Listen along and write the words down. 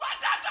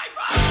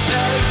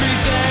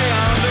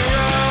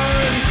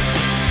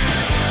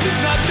There's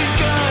nothing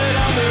good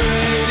on the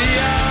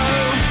radio.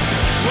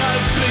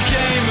 What's the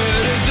gamer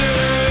to do?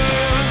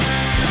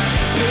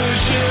 Who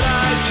should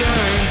I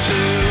turn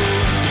to?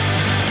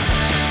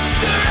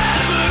 The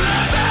Rebel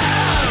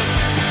FM!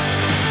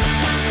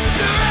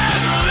 The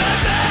Rebel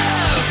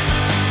FM!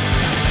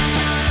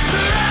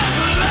 The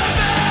Rebel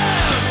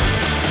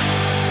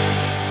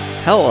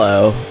FM!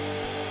 Hello,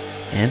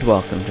 and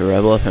welcome to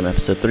Rebel FM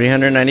episode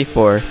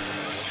 394.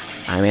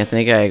 I'm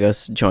Anthony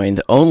Gallegos, joined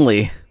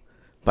only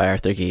by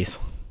Arthur Geese.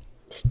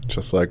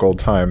 Just like old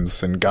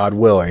times, and God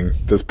willing,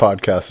 this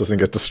podcast doesn't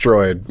get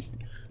destroyed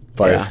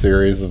by a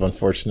series of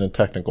unfortunate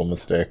technical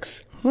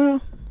mistakes.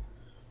 Well,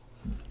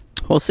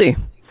 we'll see.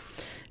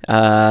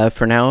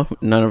 For now,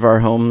 none of our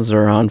homes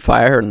are on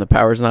fire, and the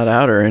power's not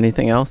out, or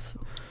anything else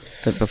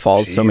that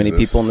befalls so many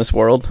people in this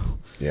world.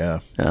 Yeah.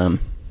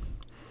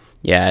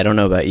 Yeah, I don't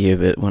know about you,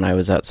 but when I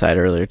was outside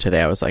earlier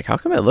today, I was like, how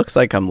come it looks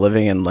like I'm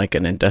living in like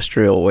an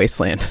industrial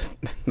wasteland?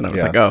 And I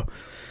was like, oh.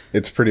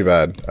 It's pretty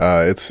bad.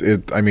 I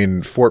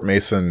mean, Fort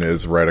Mason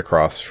is right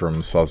across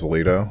from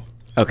Sausalito.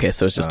 Okay,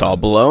 so it's just all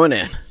blowing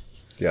in.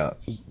 Yeah.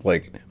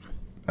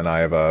 And I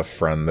have a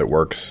friend that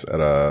works at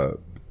a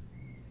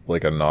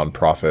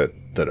nonprofit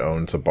that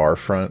owns a bar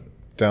front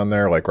down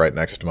there, like right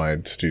next to my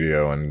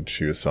studio, and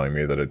she was telling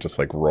me that it just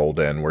like rolled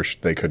in where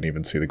they couldn't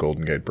even see the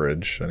Golden Gate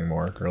Bridge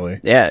anymore, really.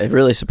 Yeah, it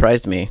really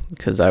surprised me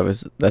because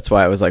that's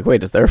why I was like,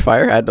 wait, is there a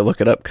fire? I had to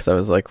look it up because I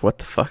was like, what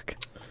the fuck?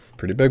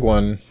 Pretty big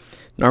one.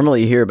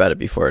 Normally you hear about it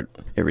before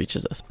it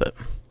reaches us, but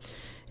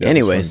yeah,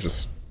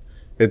 anyways.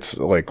 It's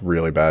like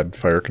really bad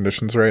fire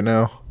conditions right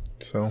now,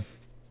 so.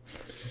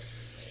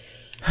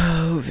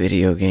 Oh,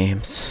 video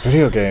games. We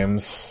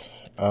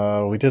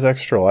did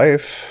Extra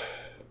Life.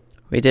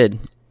 We did.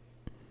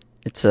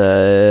 It's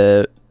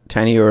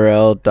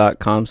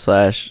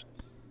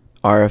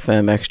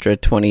tinyurl.com/RFM Extra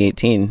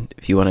 2018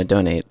 if you want to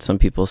donate. Some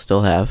people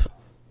still have.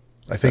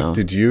 I think,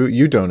 did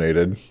you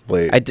donated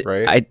late,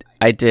 right?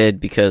 I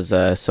did because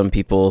some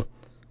people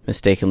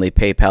mistakenly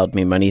PayPal'd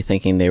me money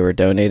thinking they were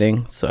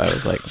donating. So I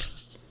was like,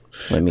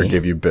 let me... Or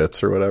give you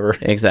bits or whatever.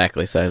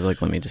 Exactly. So I was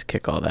like, let me just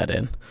kick all that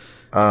in.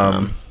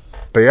 But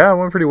yeah, it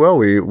went pretty well.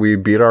 We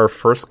beat our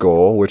first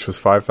goal, which was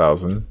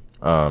 5,000.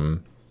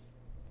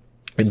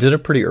 It did it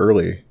pretty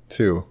early,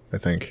 too, I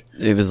think.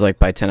 It was like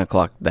by 10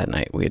 o'clock that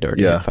night, we had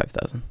already hit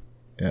 5,000.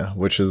 Yeah,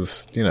 which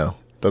is,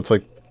 that's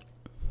like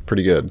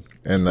pretty good.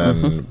 And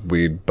then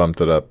we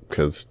bumped it up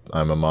because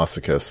I'm a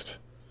masochist.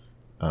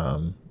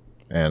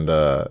 And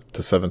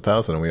to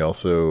 7,000, and we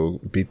also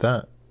beat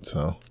that.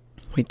 So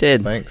we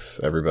did. Thanks,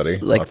 everybody.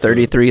 It's like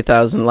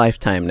 33,000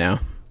 lifetime now.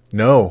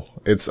 No,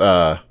 it's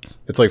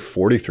like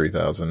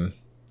 43,000.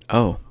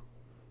 Oh,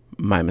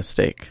 my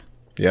mistake.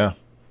 Yeah.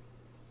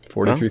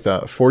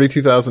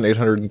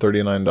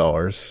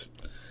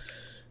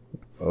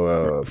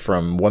 $42,839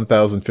 from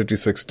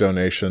 1,056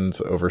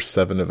 donations over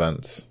 7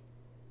 events.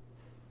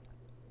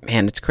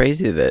 Man, it's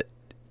crazy that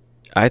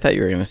I thought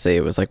you were going to say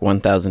it was like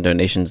 1,000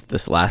 donations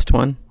this last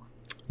one.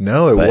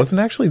 No, it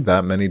wasn't actually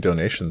that many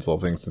donations, all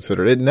things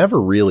considered. It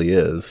never really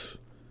is.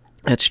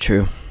 That's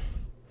true.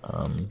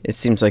 It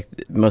seems like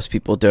most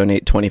people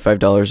donate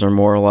 $25 or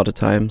more a lot of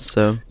times.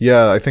 So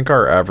yeah, I think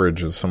our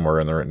average is somewhere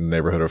in the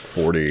neighborhood of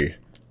 40.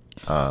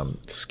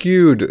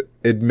 Skewed,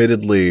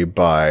 admittedly,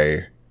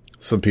 by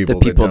some people.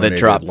 The people that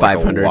drop like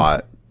 500, a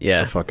lot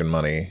of fucking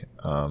money.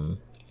 But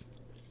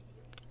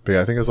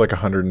yeah, I think it was like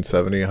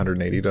 170,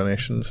 180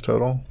 donations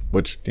total.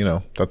 Which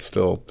that's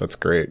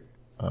great.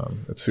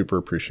 It's super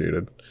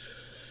appreciated.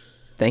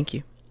 Thank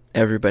you,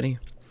 everybody.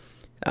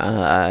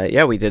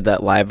 Yeah, we did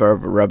that live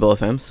Rebel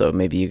FM, so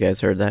maybe you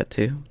guys heard that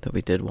too, that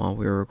we did while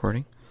we were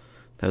recording.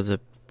 That was a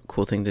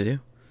cool thing to do.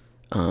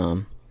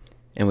 And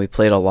we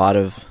played a lot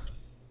of...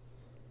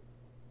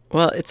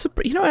 Well,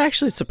 what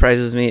actually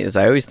surprises me is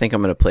I always think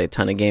I'm going to play a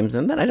ton of games,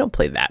 and then I don't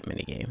play that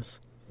many games.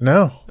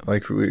 No,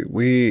 like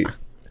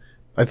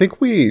I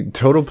think we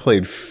total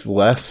played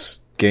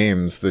less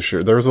games this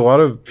year. There was a lot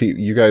of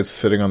you guys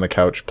sitting on the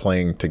couch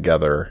playing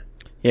together.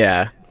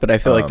 Yeah, but I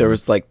feel like there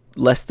was like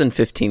less than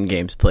 15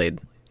 games played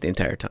the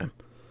entire time.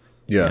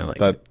 Yeah,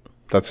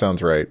 that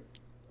sounds right.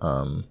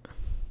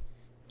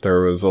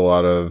 There was a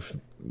lot of,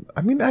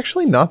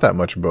 actually not that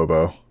much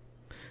Bobo.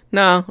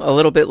 No, a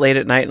little bit late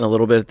at night and a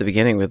little bit at the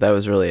beginning, but that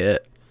was really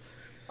it.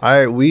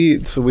 We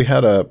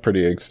had a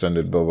pretty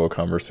extended Bobo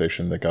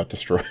conversation that got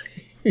destroyed.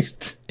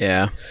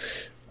 Yeah.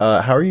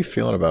 How are you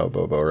feeling about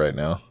Bobo right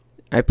now?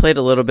 I played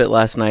a little bit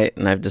last night,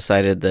 and I've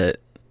decided that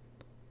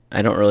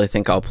I don't really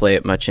think I'll play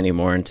it much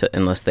anymore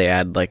unless they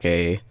add like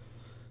the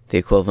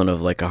equivalent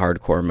of like a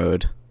hardcore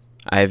mode.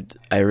 I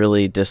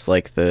really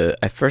dislike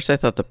at first I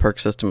thought the perk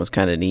system was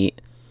kind of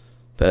neat,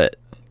 but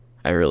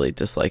I really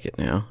dislike it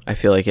now. I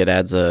feel like it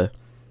adds a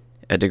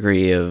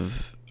degree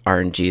of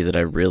RNG that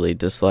I really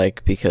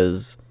dislike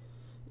because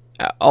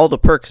all the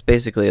perks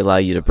basically allow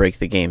you to break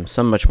the game,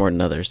 some much more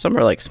than others. Some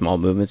are like small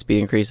movement speed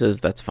increases,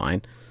 that's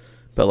fine.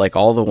 But like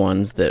all the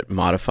ones that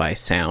modify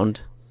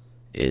sound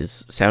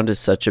is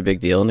such a big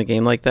deal in a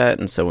game like that,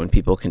 and so when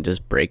people can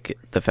just break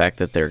the fact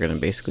that they're going to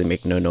basically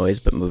make no noise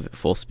but move at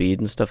full speed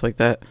and stuff like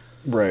that,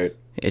 right,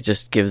 it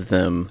just gives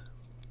them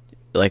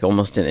like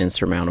almost an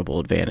insurmountable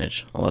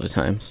advantage a lot of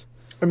times.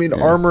 I mean,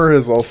 armor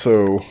has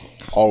also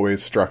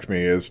always struck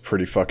me as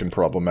pretty fucking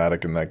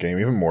problematic in that game,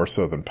 even more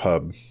so than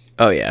pub.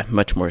 Oh yeah,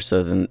 much more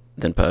so than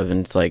pub.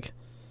 And it's like,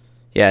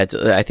 yeah,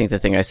 I think the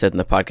thing I said in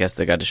the podcast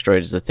that got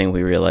destroyed is the thing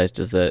we realized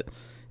is that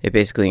it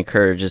basically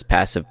encourages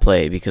passive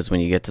play, because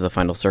when you get to the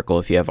final circle,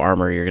 if you have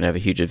armor, you're going to have a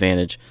huge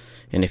advantage.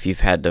 And if you've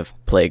had to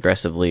play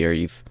aggressively or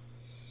you've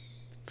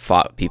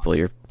fought people,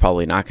 you're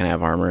probably not going to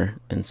have armor.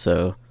 And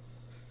so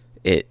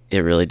it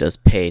really does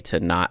pay to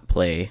not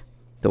play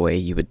the way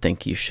you would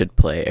think you should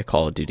play a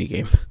Call of Duty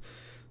game.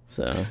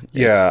 So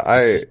yeah,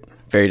 it's just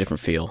very different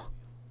feel.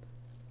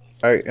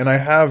 I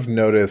have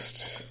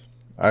noticed.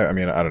 I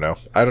mean, I don't know.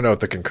 I don't know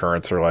what the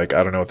concurrents are like.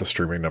 I don't know what the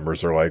streaming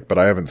numbers are like, but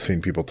I haven't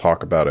seen people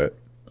talk about it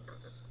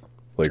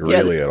like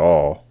really at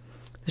all.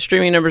 The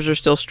streaming numbers are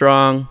still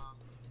strong,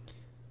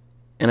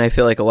 and I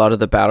feel like a lot of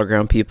the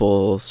Battleground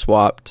people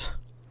swapped.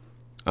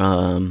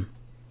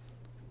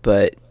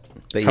 But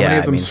How many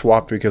of them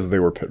swapped because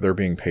they're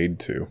being paid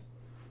to?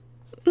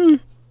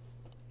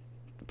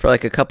 For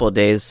like a couple of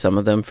days, some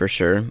of them for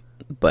sure,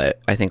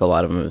 but I think a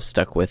lot of them have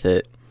stuck with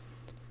it.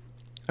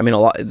 I mean,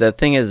 the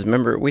thing is,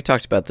 remember, we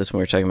talked about this when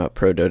we were talking about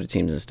pro Dota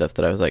teams and stuff,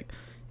 that I was like,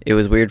 it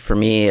was weird for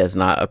me as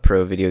not a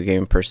pro video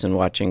game person,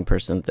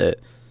 that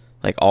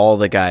like all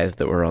the guys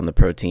that were on the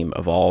pro team,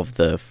 of all of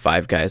the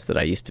 5 guys that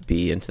I used to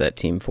be into that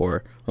team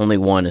for, only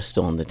 1 is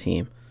still on the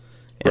team.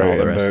 And right,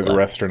 and the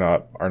rest are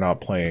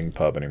not playing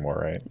pub anymore,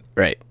 right?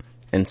 Right.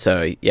 And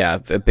so, yeah,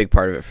 a big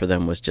part of it for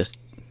them was just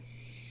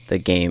the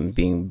game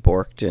being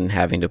borked, and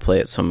having to play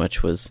it so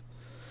much was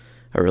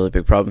a really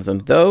big problem for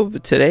them. Though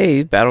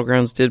today,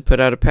 Battlegrounds did put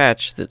out a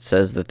patch that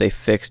says that they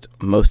fixed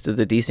most of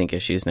the desync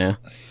issues now.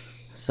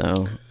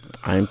 So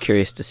I'm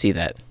curious to see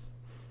that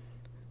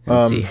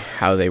and see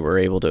how they were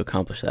able to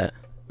accomplish that.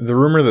 The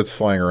rumor that's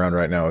flying around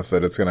right now is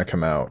that it's going to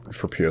come out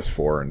for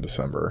PS4 in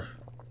December.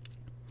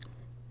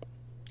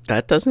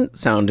 That doesn't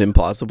sound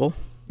implausible.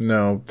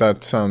 No,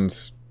 that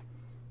sounds...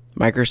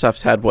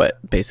 Microsoft's had,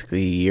 what,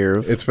 basically a year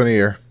of... It's been a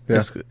year. Yeah.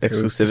 Exclusivity.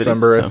 It was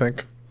December, I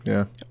think.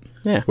 Yeah.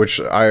 Yeah. Which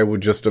I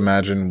would just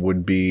imagine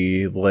would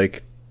be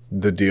like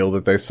the deal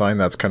that they sign.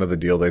 That's kind of the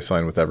deal they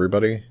sign with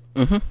everybody.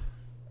 Mm-hmm.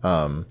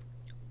 And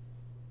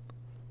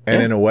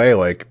in a way,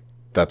 like,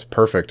 that's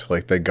perfect.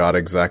 Like, they got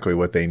exactly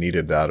what they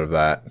needed out of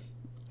that.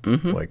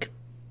 Mm-hmm. Like,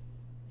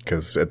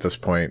 because at this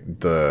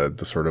point, the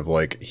sort of,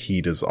 like,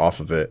 heat is off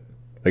of it.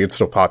 Like, it's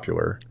still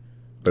popular,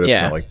 but it's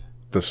not like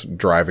this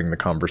driving the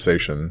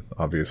conversation,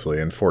 obviously,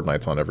 and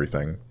Fortnite's on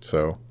everything,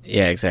 so...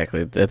 Yeah,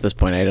 exactly. At this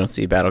point, I don't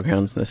see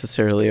Battlegrounds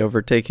necessarily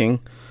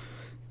overtaking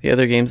the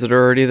other games that are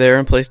already there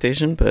on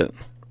PlayStation, but...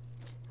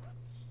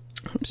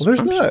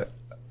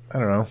 I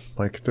don't know,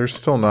 like, there's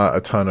still not a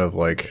ton of,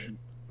 like...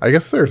 I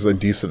guess there's a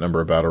decent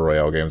number of Battle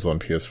Royale games on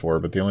PS4,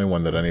 but the only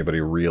one that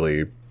anybody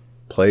really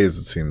plays,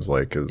 it seems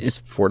like, is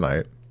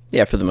Fortnite.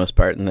 Yeah, for the most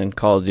part, and then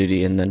Call of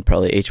Duty, and then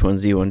probably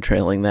H1Z1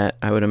 trailing that,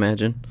 I would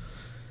imagine.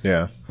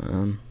 Yeah.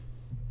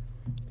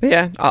 But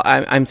yeah,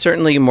 I'm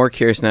certainly more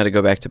curious now to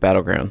go back to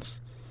Battlegrounds.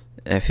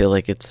 I feel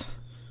like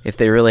if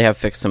they really have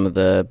fixed some of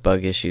the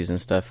bug issues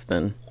and stuff,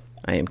 then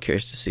I am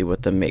curious to see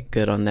what the make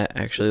good on that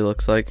actually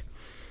looks like.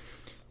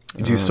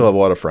 Do you still have a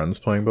lot of friends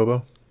playing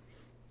Bobo?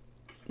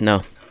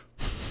 No.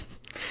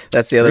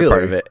 That's the other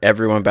part of it.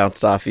 Everyone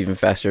bounced off even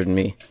faster than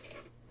me.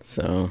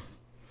 So,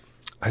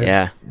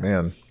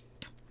 Man.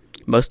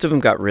 Most of them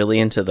got really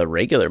into the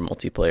regular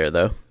multiplayer,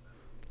 though.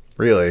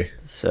 Really?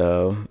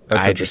 So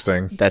that's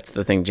interesting. That's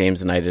the thing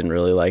James and I didn't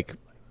really like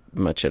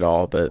much at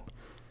all, but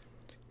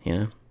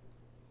yeah,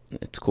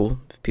 it's cool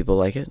if people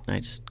like it. I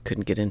just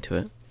couldn't get into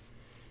it.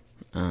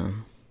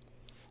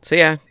 So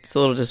yeah, it's a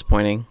little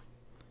disappointing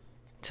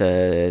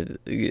to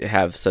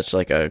have such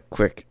like a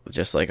quick,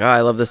 just like, oh,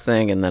 I love this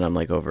thing, and then I'm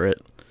like over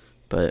it.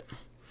 But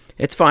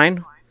it's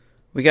fine.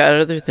 We got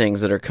other things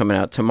that are coming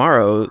out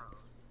tomorrow.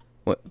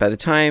 By the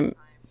time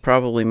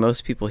probably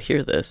most people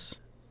hear this,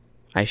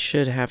 I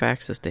should have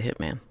access to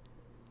Hitman.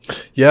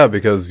 Yeah,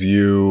 because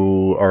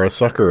you are a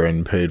sucker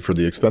and paid for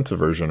the expensive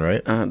version,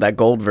 right? That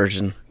gold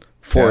version.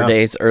 4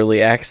 days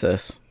early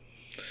access.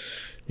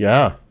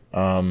 Yeah.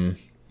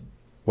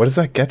 What does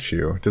that get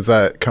you? Does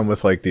that come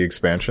with like the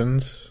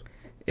expansions?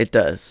 It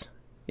does.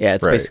 Yeah,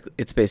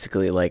 it's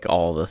basically like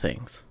all the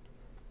things.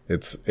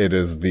 It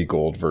is the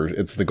gold version.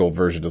 It's the gold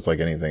version, just like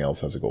anything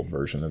else has a gold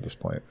version at this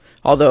point.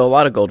 Although a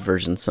lot of gold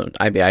versions,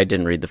 I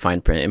didn't read the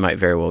fine print. It might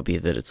very well be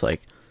that it's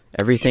like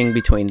everything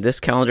between this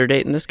calendar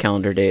date and this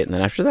calendar date, and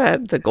then after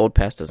that, the gold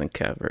pass doesn't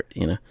cover it.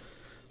 You know,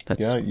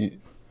 that's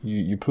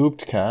you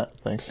pooped, Kat.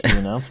 Thanks for the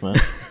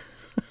announcement.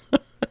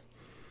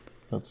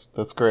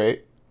 That's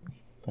great.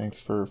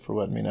 Thanks for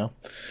letting me know.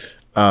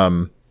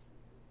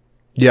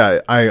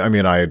 Yeah, I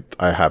mean I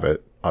have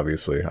it.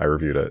 Obviously, I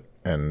reviewed it.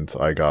 And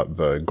I got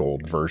the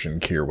gold version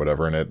key or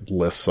whatever, and it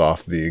lists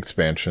off the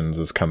expansions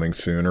as coming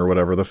soon or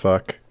whatever the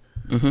fuck.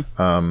 Mm-hmm.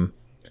 And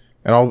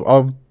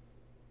I'll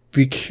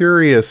be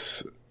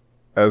curious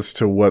as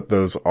to what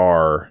those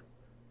are,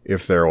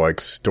 if they're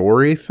like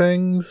story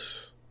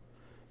things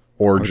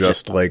or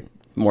just like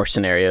More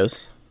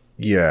scenarios.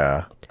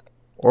 Yeah.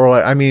 Or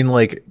like, I mean,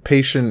 like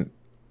Patient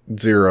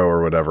Zero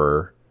or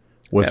whatever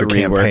was That a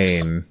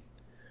campaign. reworks.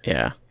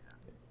 Yeah.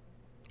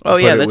 Oh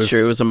But yeah, it that's was-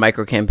 true. It was a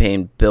micro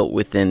campaign built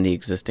within the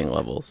existing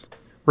levels.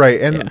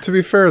 Right. And Yeah. to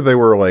be fair, they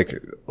were like,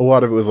 a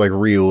lot of it was like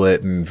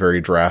relit and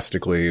very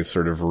drastically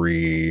sort of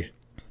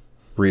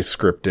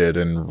re-scripted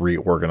and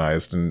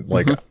reorganized. And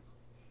like,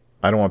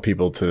 I don't want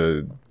people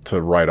to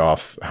write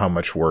off how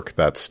much work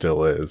that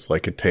still is.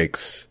 Like, it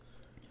takes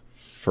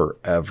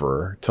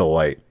forever to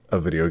light a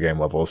video game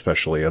level,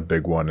 especially a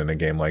big one in a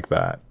game like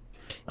that.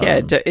 Yeah,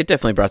 it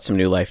definitely brought some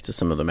new life to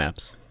some of the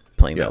maps.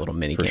 Playing Yeah, that little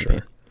mini for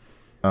campaign.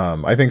 sure.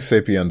 I think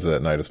Sapienza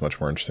at night is much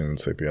more interesting than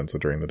Sapienza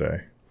during the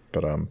day.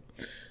 But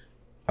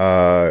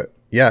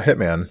yeah,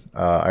 Hitman.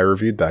 I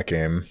reviewed that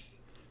game,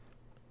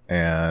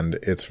 and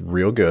it's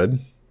real good.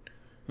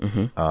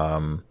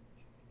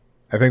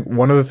 I think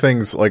one of the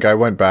things, like, I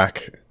went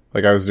back,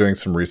 like, I was doing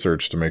some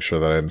research to make sure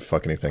that I didn't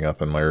fuck anything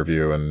up in my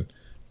review, and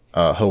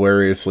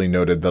hilariously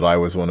noted that I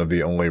was one of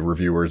the only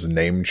reviewers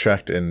name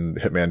checked in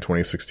Hitman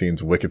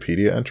 2016's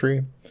Wikipedia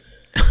entry.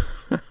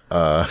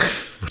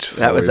 Which is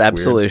That was always weird.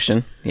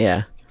 Absolution.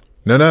 Yeah.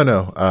 No.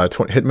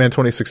 Hitman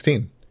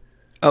 2016.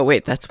 Oh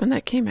wait, that's when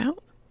that came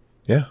out?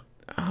 Yeah.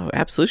 Oh,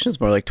 Absolution is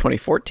more like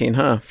 2014,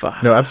 huh?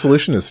 Fuck. No,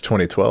 Absolution is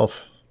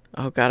 2012.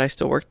 Oh god, I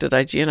still worked at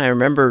IGN. I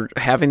remember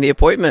having the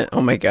appointment.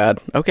 Oh my god.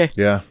 Okay.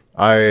 Yeah.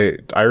 I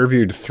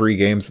reviewed 3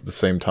 games at the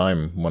same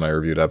time when I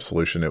reviewed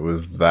Absolution. It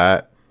was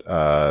that,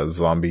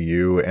 Zombie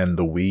U, and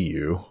the Wii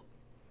U.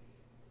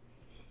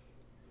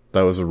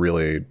 That was a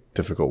really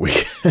difficult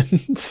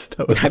weekend.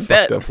 That was I a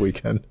bet. fucked up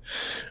weekend.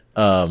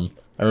 I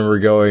remember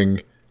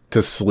going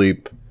to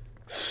sleep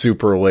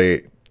super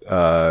late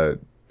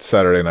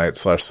Saturday night /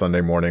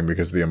 Sunday morning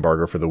because the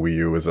embargo for the Wii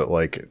U was at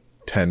like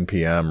 10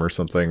 p.m. or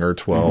something, or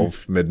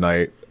 12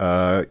 midnight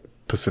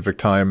Pacific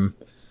time,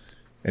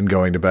 and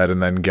going to bed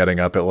and then getting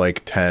up at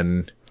like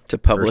 10 To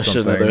publish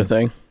something. another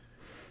thing.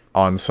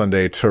 on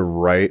Sunday to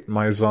write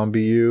my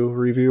Zombie U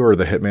review, or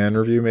the Hitman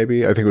review,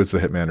 maybe. I think it was the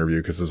Hitman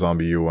review because the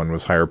Zombie U one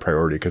was higher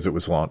priority because it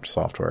was launch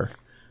software.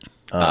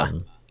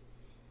 But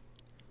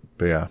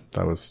yeah,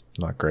 that was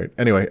not great.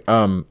 Anyway,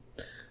 so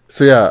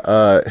yeah,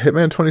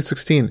 Hitman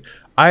 2016.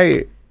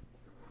 I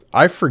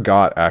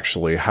forgot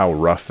actually how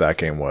rough that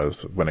game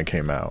was when it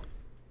came out.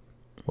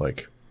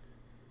 Like,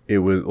 it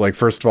was like,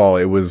 first of all,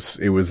 it was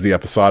the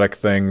episodic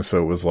thing,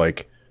 so it was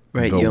like,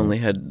 Right, you only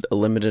had a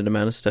limited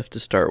amount of stuff to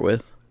start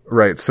with.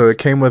 right, so it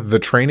came with the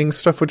training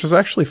stuff, which is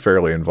actually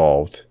fairly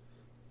involved,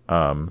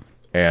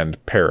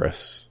 and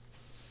Paris,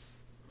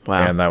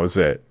 Wow. and that was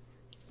it.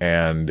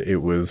 And it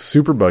was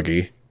super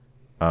buggy.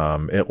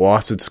 It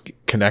lost its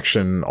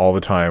connection all the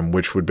time,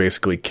 which would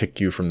basically kick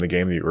you from the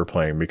game that you were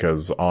playing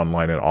because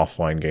online and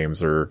offline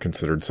games are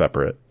considered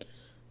separate.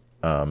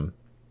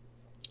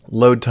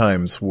 Load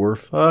times were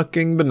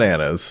fucking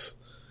bananas.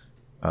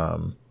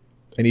 And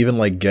even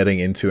like getting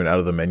into and out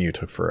of the menu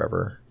took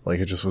forever. Like,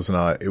 it just was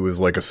not, it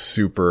was like a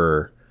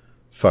super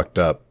fucked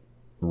up,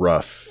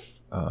 rough,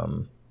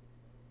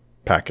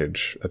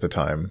 package at the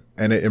time.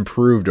 And it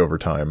improved over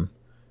time.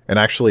 And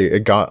actually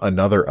it got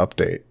another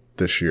update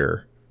this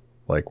year.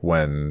 Like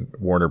when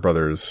Warner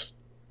Brothers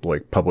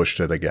like published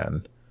it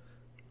again.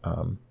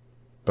 But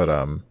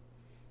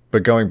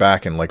going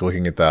back and like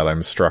looking at that,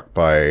 I'm struck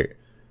by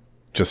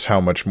just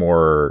how much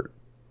more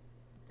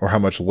or how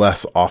much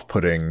less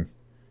off-putting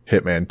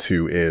Hitman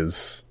 2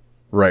 is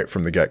right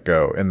from the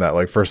get-go. And that,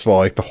 like, first of all,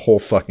 like, the whole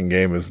fucking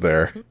game is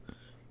there.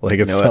 Like,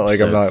 it's No not like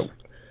episodes.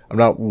 I'm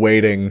not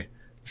waiting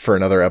for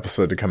another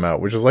episode to come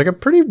out, which is like a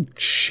pretty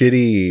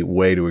shitty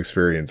way to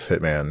experience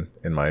Hitman,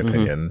 in my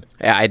opinion.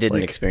 Yeah, I didn't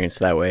like- experience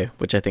it that way,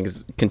 which I think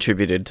has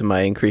contributed to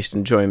my increased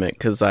enjoyment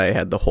because I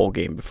had the whole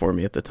game before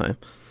me at the time.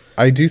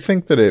 I do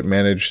think that it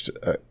managed.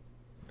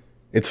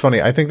 It's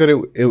funny. I think that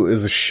it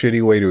was a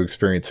shitty way to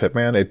experience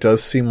Hitman. It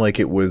does seem like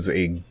it was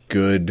a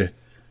good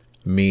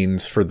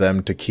means for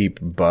them to keep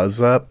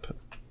buzz up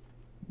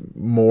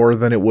more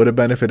than it would have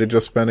been if it had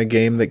just been a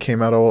game that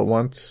came out all at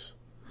once.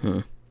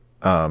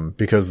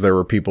 Because there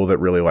were people that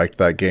really liked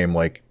that game,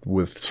 like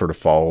with sort of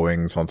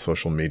followings on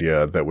social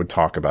media that would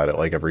talk about it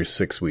like every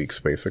 6 weeks,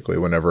 basically,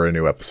 whenever a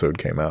new episode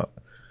came out.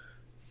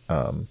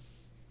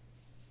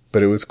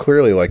 But it was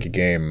clearly like a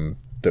game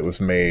that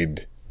was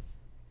made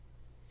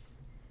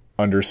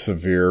under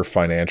severe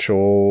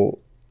financial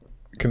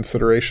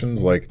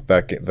considerations. Like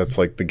that's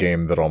like the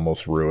game that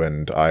almost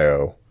ruined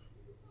IO.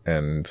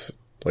 And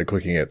like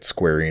looking at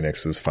Square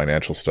Enix's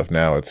financial stuff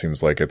now, it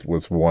seems like it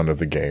was one of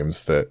the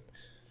games that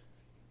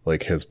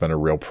like has been a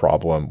real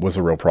problem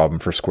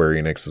for Square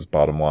Enix's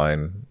bottom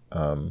line.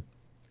 Hitman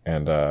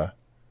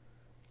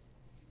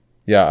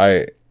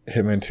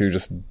 2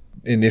 just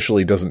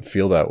initially doesn't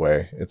feel that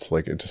way. It's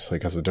like, it just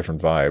like has a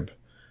different vibe.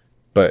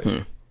 But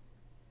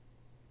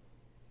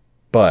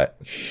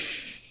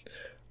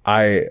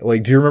I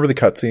like, do you remember the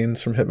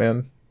cutscenes from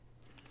Hitman?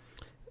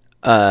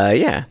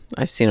 Yeah,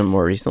 I've seen them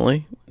more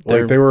recently.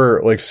 Like, they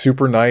were like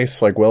super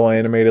nice, like well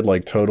animated,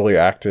 like totally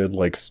acted,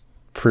 like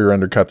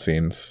pre-rendered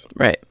cutscenes.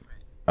 Right.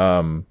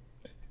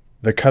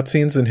 the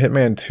cutscenes in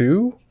Hitman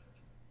 2,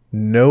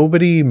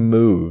 nobody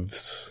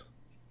moves,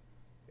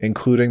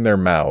 including their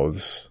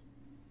mouths.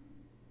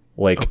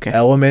 Like,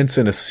 elements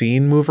in a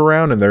scene move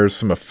around, and there's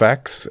some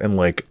effects and,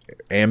 like,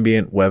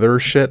 ambient weather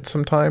shit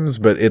sometimes,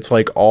 but it's,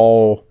 like,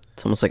 all...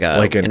 It's almost like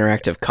an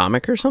interactive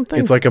comic or something?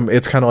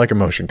 It's kind of like a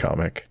motion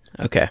comic.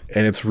 Okay.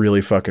 And it's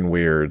really fucking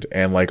weird.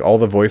 And, like, all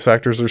the voice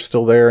actors are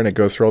still there, and it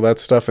goes through all that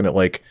stuff, and it,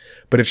 like...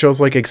 But it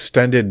shows, like,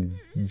 extended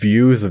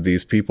views of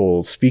these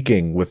people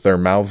speaking with their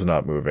mouths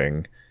not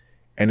moving,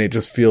 and it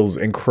just feels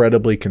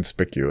incredibly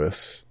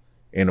conspicuous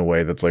in a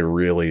way that's, like,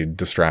 really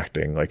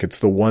distracting. Like, it's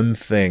the one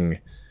thing...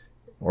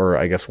 or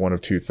I guess one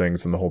of two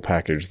things in the whole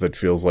package that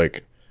feels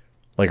like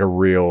a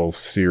real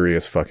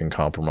serious fucking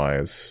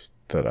compromise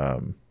that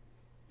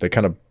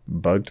kind of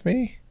bugged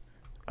me.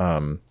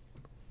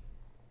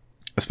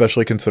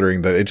 Especially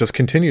considering that it just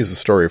continues the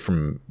story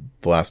from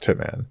the last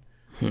Hitman.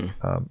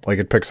 Like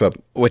it picks up,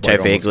 which like,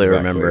 I vaguely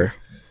remember.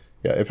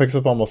 Yeah, it picks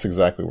up almost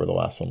exactly where the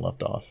last one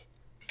left off.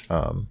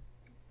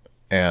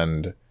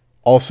 And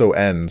also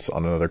ends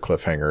on another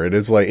cliffhanger. It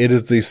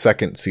is the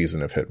second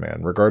season of Hitman,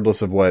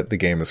 regardless of what the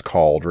game is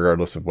called,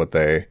 regardless of what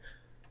they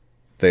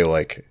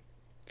like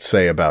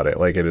say about it.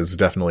 Like, it is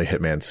definitely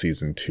Hitman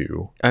Season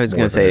 2. I was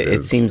going to say,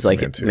 it seems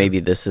like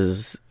maybe this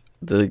is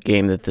the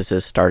game that this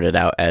has started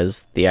out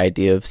as the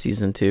idea of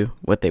Season 2,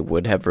 what they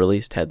would have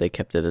released had they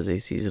kept it as a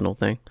seasonal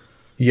thing.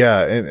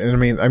 Yeah,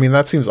 and I mean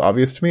that seems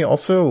obvious to me.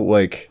 Also,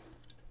 like,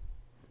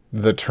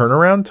 the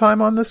turnaround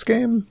time on this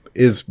game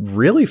is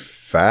really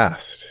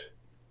fast.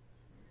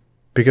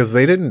 Because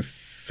they didn't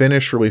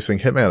finish releasing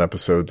Hitman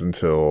episodes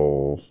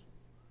until,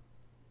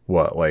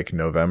 what, like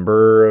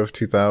November of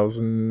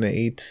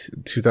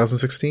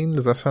 2016?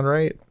 Does that sound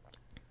right?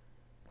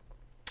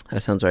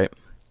 That sounds right.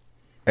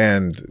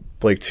 And,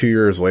 like, 2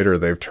 years later,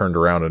 they've turned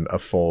around a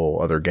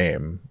full other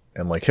game.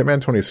 And, like, Hitman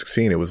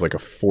 2016, it was like a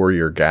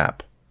 4-year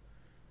gap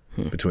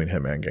between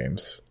Hitman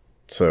games.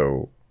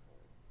 So,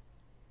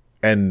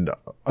 and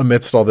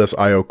amidst all this,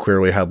 IO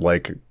clearly had,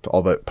 like,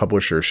 all that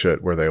publisher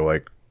shit where they,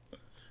 like,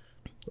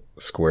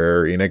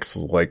 Square Enix,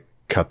 like,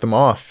 cut them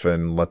off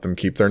and let them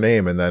keep their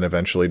name, and then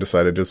eventually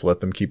decided to just let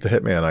them keep the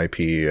Hitman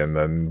IP, and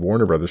then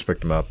Warner Brothers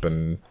picked them up,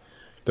 and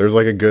there's,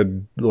 like, a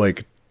good,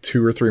 like,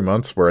 2 or 3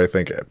 months where I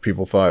think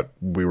people thought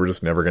we were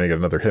just never going to get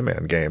another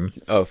Hitman game.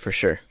 Oh, for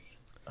sure.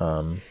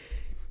 And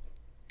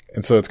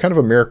so it's kind of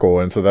a miracle,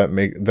 and so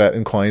that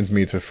inclines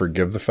me to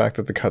forgive the fact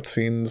that the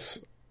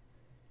cutscenes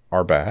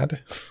are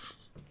bad.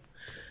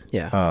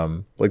 Yeah.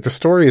 Like, the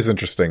story is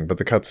interesting, but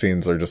the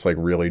cutscenes are just, like,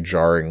 really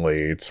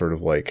jarringly sort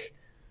of, like,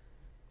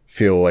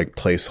 feel like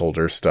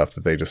placeholder stuff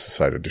that they just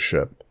decided to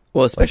ship.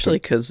 Well, especially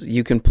because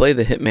you can play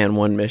the Hitman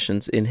 1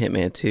 missions in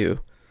Hitman 2.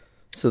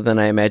 So then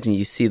I imagine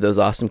you see those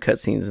awesome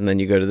cutscenes, and then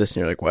you go to this and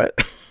you're like,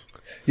 what?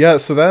 Yeah,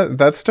 so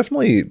that's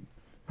definitely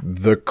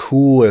the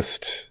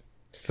coolest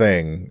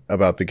thing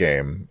about the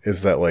game,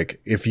 is that,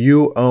 like, if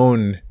you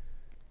own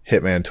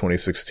Hitman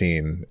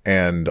 2016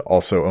 and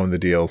also own the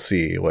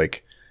DLC,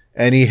 like,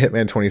 any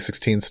Hitman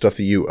 2016 stuff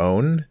that you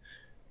own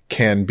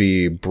can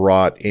be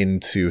brought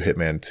into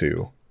Hitman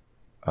 2.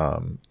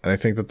 And I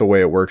think that the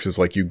way it works is,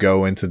 like, you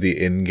go into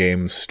the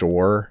in-game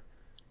store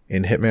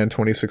in Hitman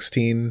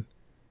 2016,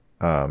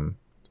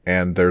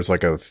 and there's,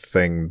 like, a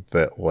thing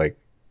that, like,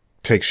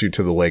 takes you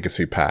to the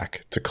Legacy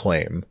Pack to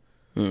claim.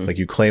 Like,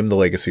 you claim the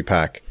Legacy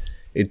Pack,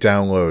 it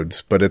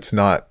downloads, but it's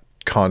not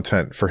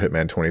content for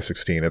Hitman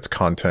 2016, it's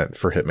content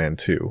for Hitman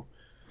 2.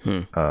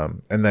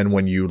 And then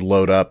when you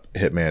load up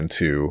Hitman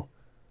 2,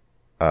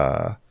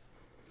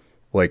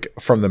 like,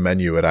 from the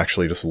menu, it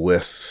actually just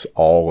lists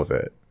all of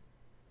it.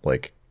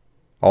 Like,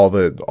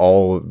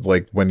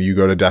 like, when you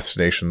go to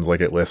destinations, like,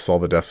 it lists all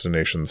the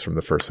destinations from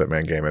the first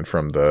Hitman game and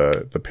from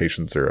the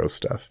Patient Zero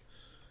stuff.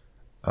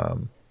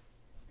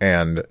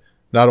 And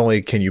not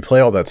only can you play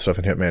all that stuff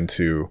in Hitman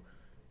 2,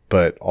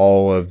 but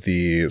all of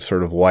the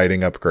sort of lighting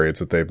upgrades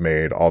that they've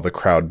made, all the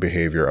crowd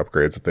behavior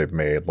upgrades that they've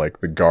made, like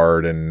the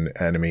guard and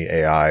enemy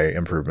AI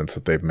improvements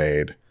that they've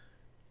made,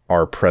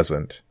 are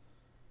present.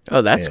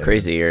 Oh, that's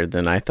crazier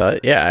than I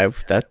thought. Yeah, I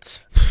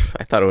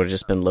thought it would have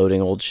just been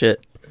loading old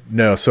shit.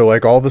 No, so,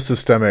 like, all the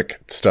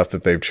systemic stuff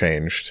that they've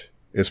changed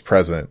is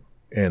present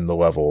in the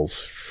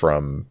levels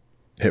from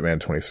Hitman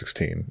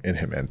 2016 in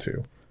Hitman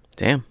 2.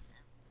 Damn.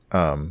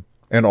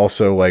 And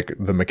also, like,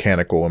 the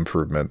mechanical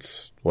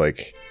improvements,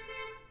 like...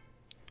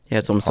 Yeah,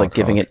 it's almost like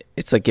giving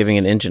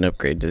an engine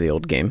upgrade to the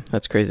old game.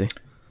 That's crazy.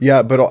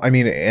 Yeah, but, I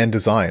mean, and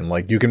design.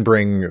 Like, you can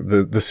bring...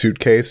 The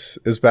suitcase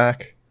is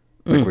back,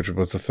 like, which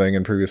was the thing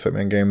in previous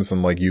Hitman games,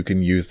 and, like, you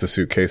can use the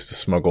suitcase to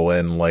smuggle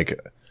in, like,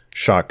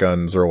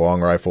 shotguns or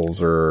long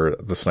rifles or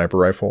the sniper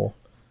rifle,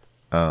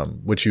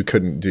 which you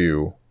couldn't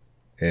do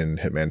in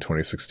Hitman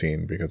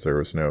 2016 because there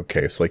was no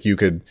case. Like, you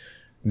could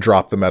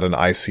drop them at an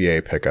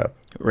ICA pickup,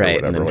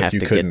 right, and then like, have to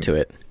get to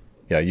it.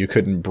 Yeah, you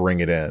couldn't bring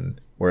it in.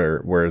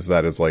 Whereas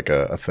that is, like,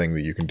 a thing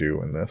that you can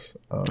do in this.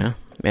 Oh,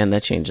 man,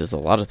 that changes a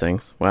lot of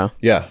things. Wow.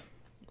 Yeah.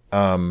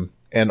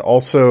 And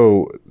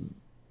also,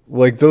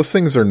 like those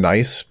things are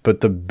nice,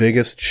 but the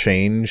biggest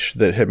change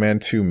that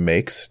Hitman 2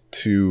 makes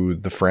to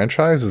the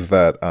franchise is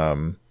that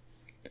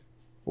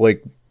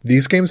like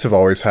these games have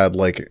always had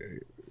like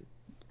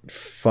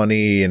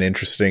funny and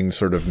interesting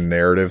sort of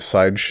narrative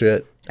side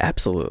shit,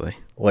 Absolutely.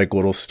 like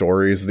little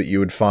stories that you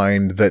would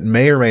find that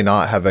may or may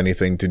not have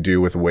anything to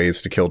do with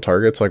ways to kill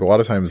targets. Like a lot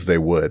of times they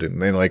would,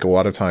 and then like a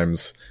lot of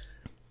times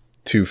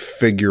to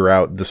figure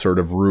out the sort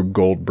of Rube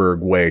Goldberg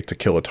way to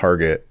kill a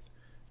target,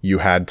 you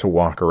had to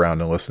walk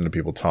around and listen to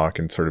people talk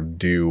and sort of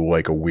do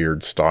like a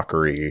weird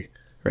stalkery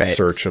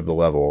search of the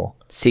level.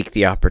 Seek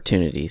the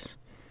opportunities.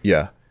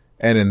 Yeah.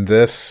 And in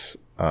this,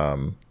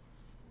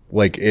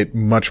 like it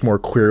much more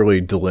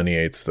clearly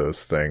delineates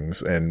those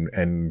things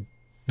and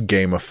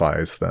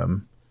gamifies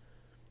them.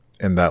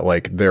 And that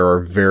like there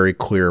are very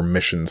clear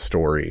mission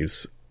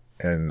stories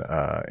in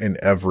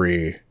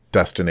every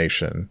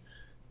destination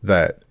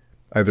that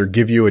either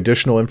give you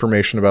additional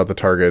information about the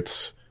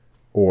targets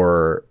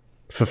or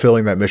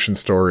fulfilling that mission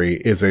story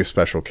is a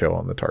special kill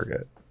on the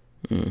target.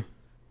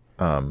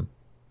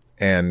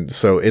 And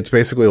so it's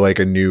basically like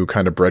a new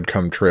kind of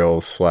breadcrumb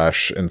trail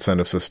 /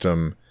 incentive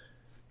system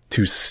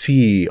to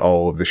see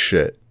all of the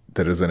shit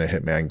that is in a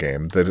Hitman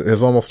game that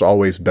has almost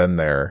always been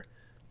there,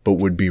 but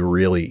would be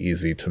really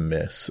easy to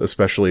miss,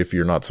 especially if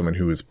you're not someone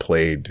who has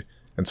played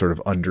and sort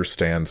of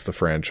understands the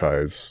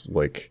franchise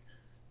like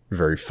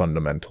very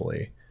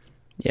fundamentally.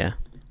 Yeah.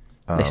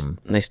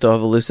 They still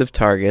have elusive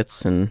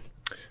targets, and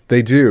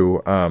They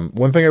do.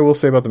 One thing I will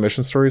say about the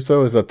mission stories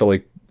though is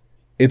that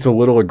it's a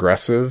little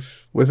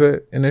aggressive with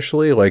it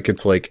initially. Like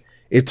it's like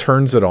it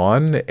turns it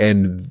on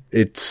and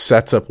it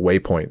sets up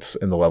waypoints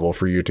in the level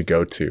for you to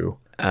go to.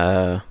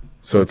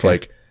 So it's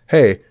like,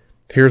 hey,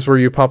 here's where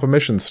you pop a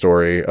mission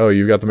story. Oh,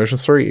 you've got the mission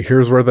story.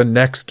 Here's where the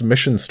next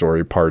mission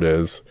story part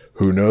is.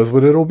 Who knows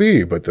what it'll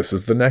be, but this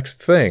is the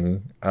next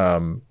thing.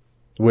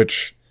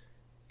 Which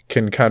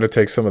can kind of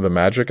take some of the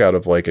magic out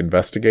of like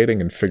investigating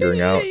and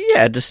figuring out.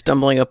 Yeah, just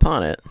stumbling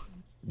upon it.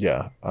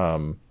 Yeah.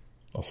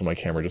 Also my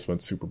camera just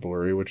went super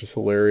blurry, which is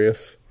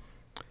hilarious.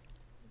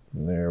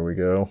 There we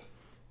go.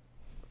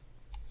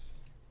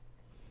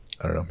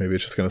 I don't know. Maybe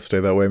it's just going to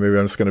stay that way. Maybe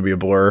I'm just going to be a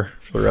blur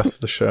for the rest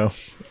of the show.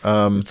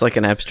 It's like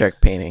an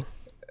abstract painting.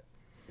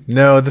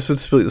 No, this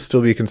would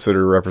still be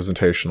considered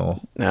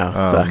representational. No,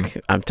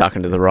 fuck. I'm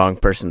talking to the wrong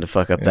person to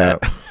fuck up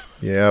that.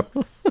 Yep.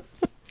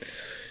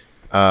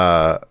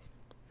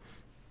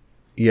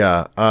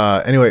 Yeah.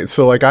 Anyway,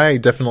 so like I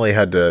definitely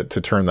had to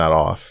turn that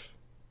off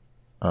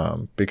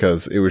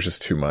because it was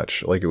just too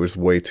much. Like it was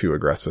way too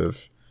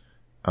aggressive.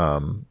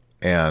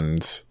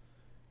 And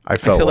I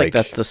feel like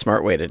that's the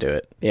smart way to do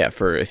it. Yeah,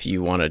 for if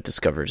you want to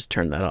discover, just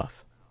turn that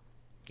off.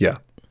 Yeah.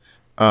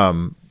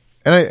 And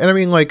I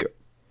mean like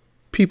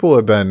people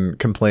have been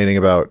complaining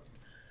about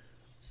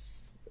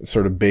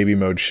sort of baby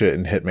mode shit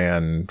in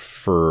Hitman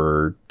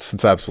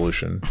since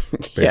Absolution,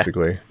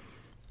 basically.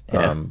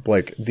 Yeah.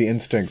 Like the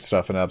instinct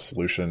stuff in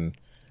Absolution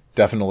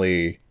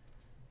definitely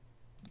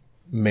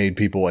made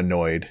people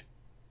annoyed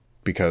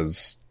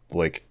because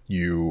like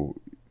you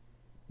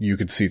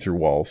could see through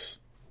walls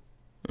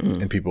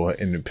and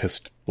it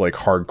pissed like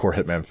hardcore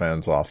Hitman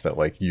fans off that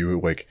like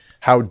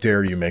how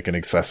dare you make an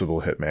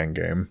accessible Hitman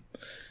game?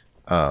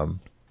 And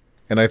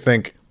I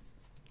think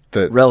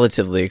that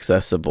relatively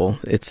accessible.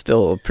 It's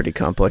still a pretty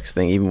complex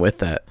thing even with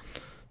that.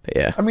 But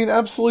yeah. I mean,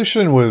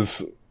 Absolution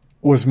was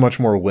much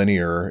more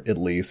linear, at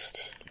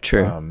least.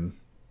 True.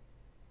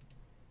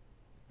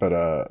 But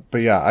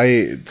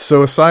yeah,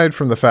 so aside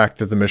from the fact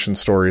that the mission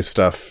story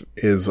stuff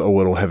is a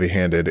little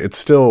heavy-handed, it's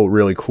still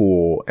really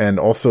cool. And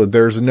also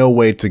there's no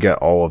way to get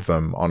all of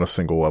them on a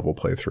single level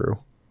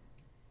playthrough.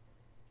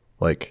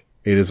 Like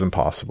it is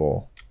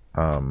impossible.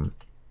 And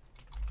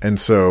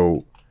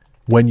so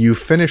when you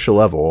finish a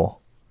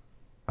level,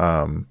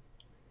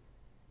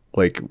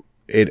 like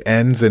it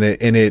ends and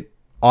it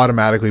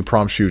automatically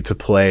prompts you to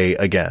play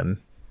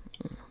again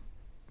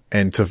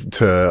and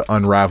to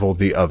unravel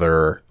the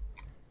other,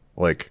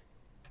 like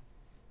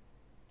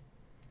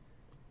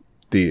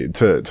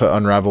to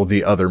unravel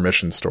the other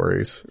mission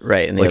stories.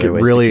 Right. And the like other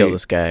ways to kill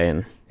this guy.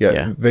 And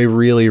yeah, they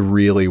really,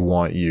 really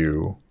want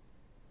you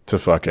to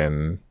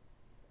fucking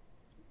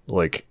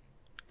like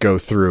go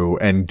through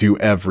and do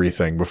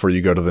everything before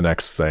you go to the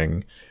next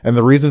thing. And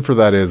the reason for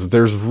that is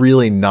there's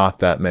really not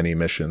that many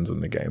missions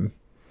in the game.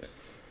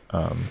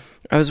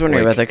 I was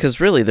wondering about that because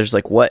really there's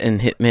like what in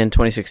Hitman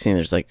 2016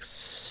 there's like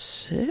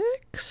 6, I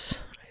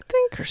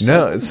think, or something.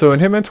 No, so in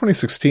Hitman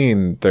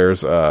 2016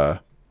 there's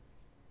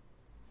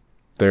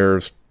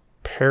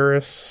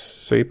Paris,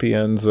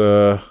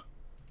 Sapienza,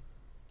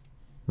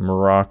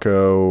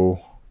 Morocco,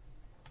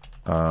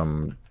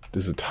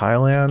 is it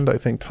Thailand? I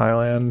think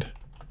Thailand.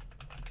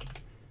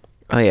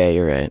 Oh yeah,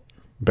 you're right.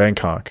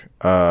 Bangkok,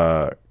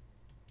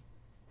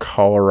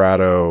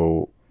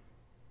 Colorado,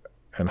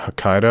 and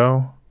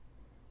Hokkaido.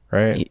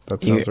 Right?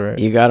 That sounds right.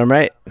 You got them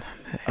right.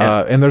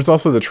 And there's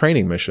also the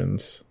training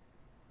missions.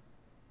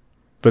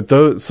 But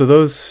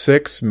those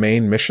 6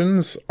 main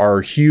missions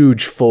are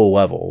huge full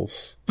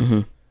levels.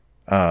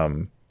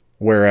 Mm-hmm.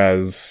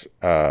 Whereas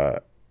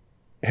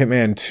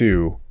Hitman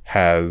 2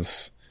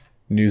 has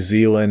New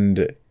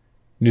Zealand.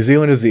 New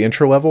Zealand is the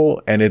intro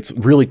level, and it's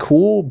really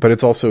cool, but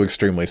it's also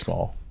extremely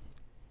small.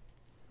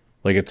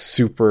 Like, it's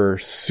super,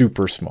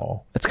 super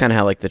small. That's kind of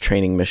how, like, the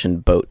training mission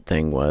boat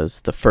thing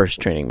was. The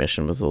first training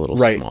mission was a little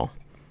small.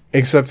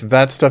 Except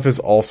that stuff is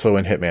also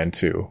in Hitman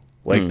 2.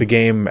 Like, the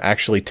game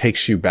actually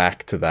takes you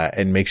back to that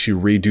and makes you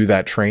redo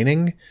that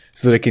training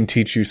so that it can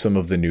teach you some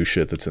of the new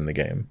shit that's in the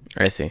game.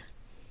 I see.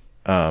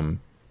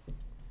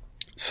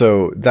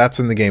 So that's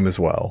in the game as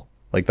well.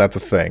 Like, that's a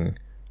thing.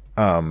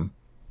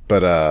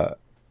 But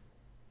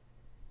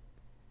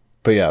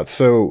yeah,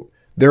 so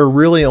there are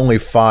really only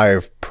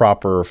 5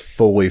 proper,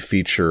 fully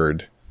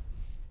featured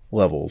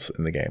levels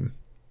in the game.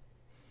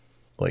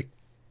 Like,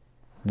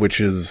 which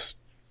is,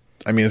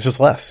 I mean, it's just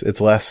less.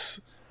 It's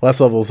less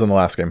levels than the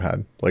last game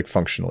had, like,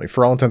 functionally.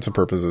 For all intents and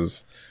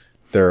purposes,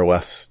 there are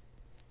less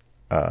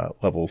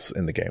levels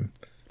in the game.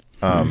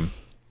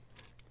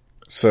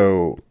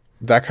 So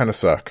that kind of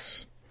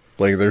sucks.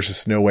 Like, there's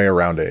just no way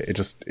around it.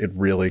 It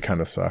really kind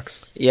of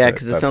sucks. Yeah,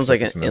 because it sounds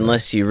like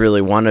unless you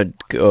really want to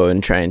go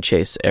and try and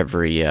chase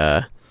every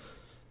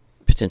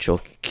potential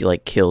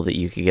like kill that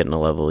you could get in a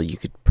level, you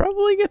could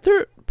probably get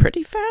through it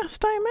pretty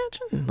fast, I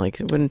imagine. Like,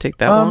 it wouldn't take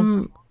that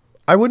long.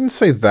 I wouldn't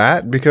say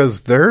that,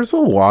 because there's a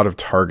lot of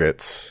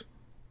targets.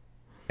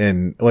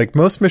 And, like,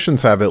 most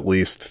missions have at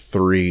least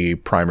 3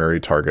 primary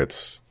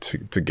targets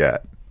to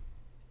get.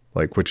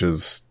 Like, which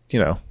is, you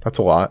know, that's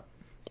a lot.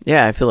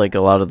 Yeah, I feel like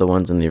a lot of the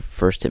ones in the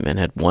first Hitman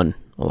had 1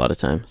 a lot of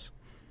times.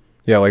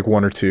 Yeah, like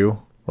 1 or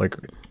 2. Like,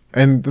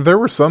 and there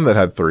were some that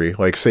had 3.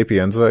 Like,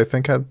 Sapienza, I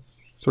think, had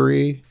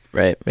 3.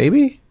 Right.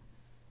 Maybe?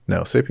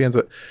 No,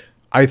 Sapienza.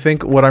 I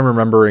think what I'm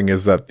remembering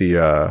is that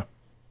the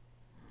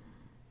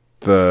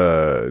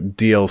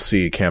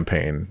DLC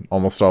campaign,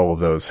 almost all of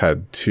those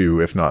had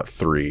 2, if not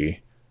 3.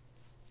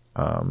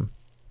 Had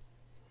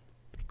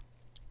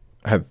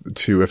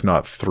 2, if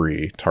not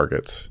 3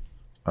 targets.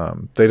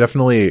 They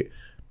definitely...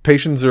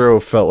 Patient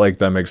Zero felt like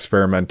them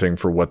experimenting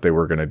for what they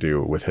were going to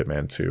do with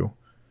Hitman 2.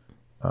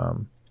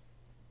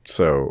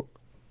 So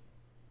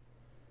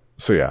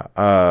yeah.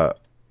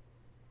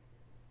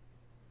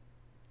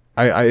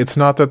 It's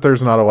not that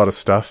there's not a lot of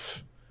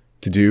stuff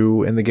to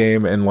do in the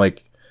game, and,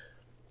 like,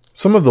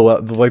 some of the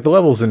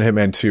levels in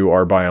Hitman 2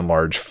 are by and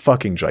large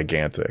fucking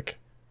gigantic.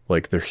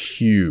 Like, they're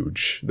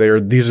huge.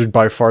 These are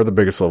by far the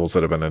biggest levels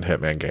that have been in a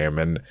Hitman game,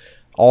 and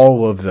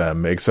all of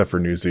them, except for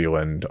New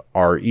Zealand,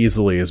 are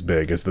easily as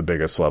big as the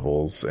biggest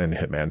levels in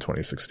Hitman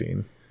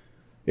 2016,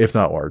 if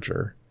not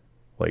larger.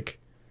 Like,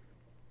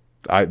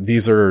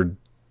 these are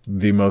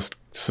the most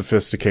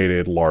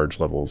sophisticated large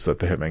levels that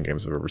the Hitman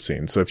games have ever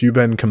seen. So if you've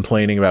been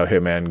complaining about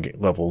Hitman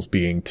levels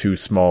being too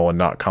small and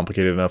not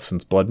complicated enough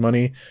since Blood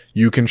Money,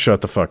 you can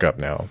shut the fuck up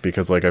now,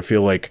 because, like, I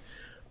feel like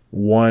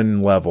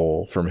 1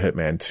 level from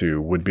Hitman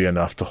 2 would be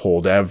enough to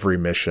hold every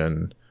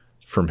mission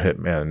from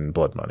Hitman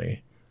Blood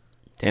Money.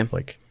 Damn.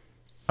 Like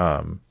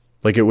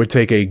it would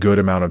take a good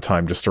amount of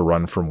time just to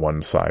run from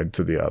one side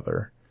to the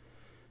other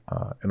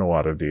in a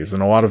lot of these.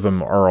 And a lot of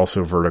them are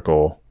also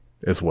vertical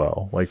as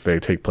well. Like, they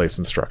take place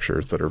in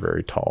structures that are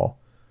very tall,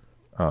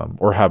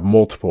 or have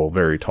multiple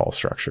very tall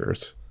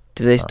structures.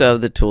 Do they still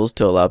have the tools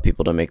to allow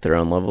people to make their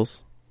own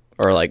levels?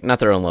 Or, like, not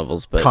their own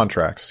levels, but...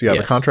 Contracts. Yeah,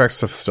 yes. The contract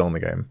stuff is still in the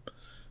game.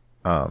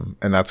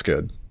 And that's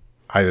good.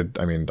 I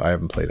mean, I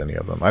haven't played any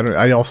of them.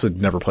 I also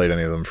never played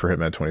any of them for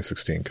Hitman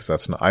 2016,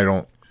 because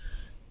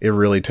it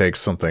really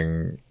takes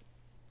something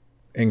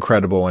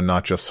incredible and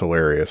not just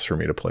hilarious for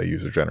me to play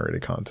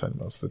user-generated content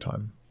most of the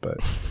time. But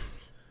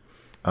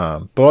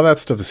all that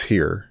stuff is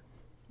here.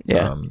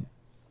 Yeah.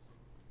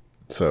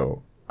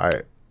 So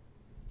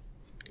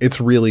it's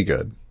really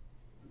good.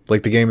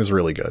 Like, the game is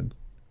really good.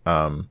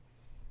 And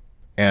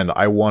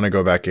I want to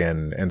go back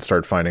in and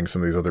start finding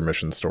some of these other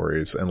mission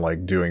stories and,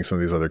 like, doing some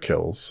of these other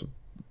kills.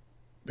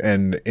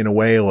 And in a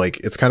way, like,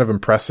 it's kind of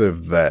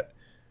impressive that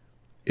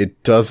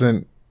it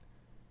doesn't,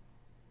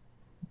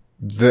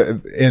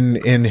 in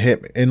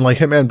like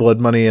Hitman Blood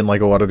Money and,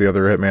 like, a lot of the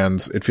other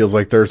Hitmans, it feels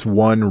like there's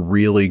one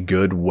really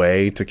good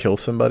way to kill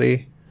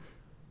somebody.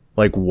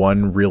 Like,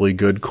 one really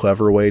good,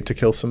 clever way to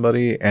kill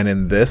somebody. And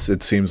in this,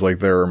 it seems like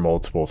there are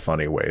multiple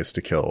funny ways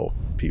to kill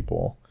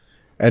people.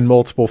 And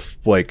multiple,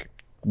 like,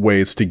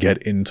 ways to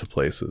get into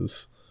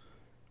places.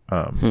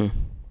 And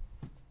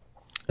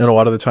a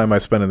lot of the time I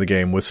spent in the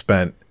game was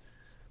spent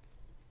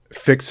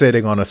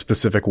fixating on a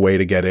specific way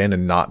to get in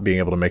and not being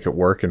able to make it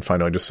work, and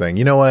finally just saying,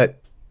 you know what?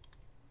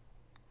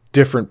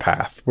 Different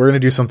path. We're going to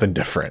do something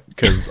different,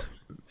 because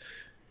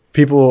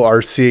people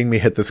are seeing me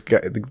hit this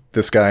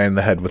guy in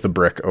the head with a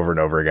brick over and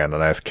over again,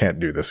 and I just can't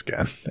do this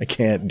again. I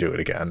can't do it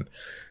again.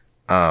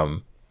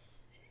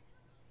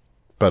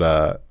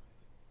 But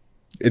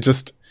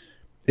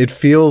it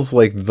feels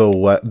like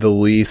the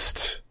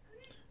least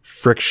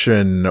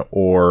friction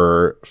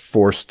or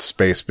forced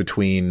space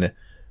between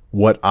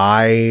what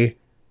I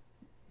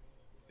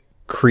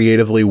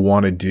creatively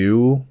want to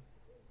do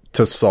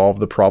to solve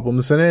the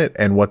problems in it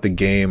and what the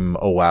game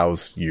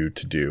allows you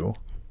to do.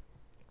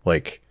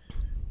 Like,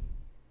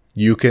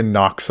 you can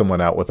knock someone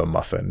out with a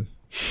muffin.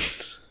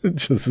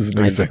 just as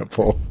an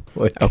example.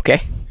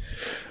 Okay.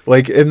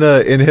 Like in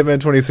Hitman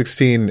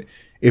 2016,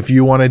 if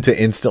you wanted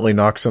to instantly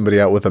knock somebody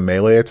out with a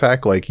melee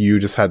attack, like you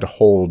just had to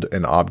hold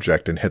an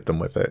object and hit them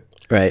with it.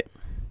 Right.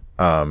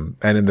 And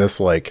in this,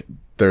 like,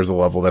 there's a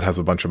level that has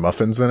a bunch of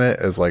muffins in it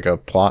as like a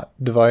plot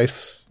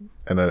device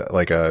and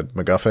like a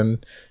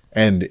MacGuffin.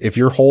 And if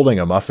you're holding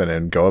a muffin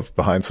and go up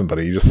behind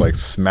somebody, you just like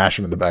smash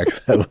them in the back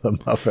of the head with a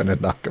muffin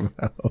and knock them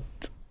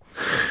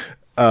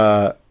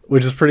out.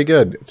 Which is pretty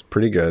good. It's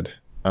pretty good.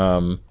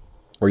 Or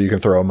you can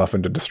throw a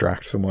muffin to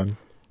distract someone.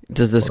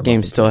 Does this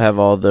game still have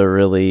all the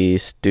really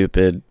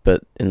stupid,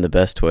 but in the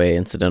best way,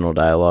 incidental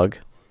dialogue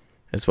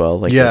as well?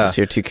 Like, you just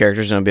hear two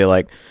characters and I'll be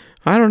like,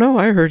 I don't know,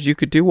 I heard you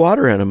could do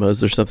water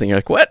enemas or something. You're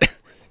like, what?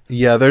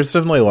 Yeah, there's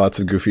definitely lots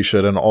of goofy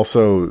shit. And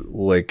also,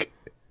 like,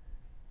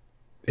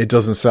 it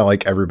doesn't sound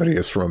like everybody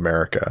is from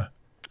America.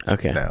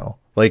 Okay. Now.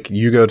 Like,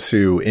 you go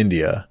to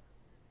India,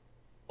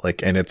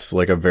 like, and it's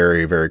like a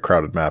very, very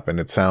crowded map. And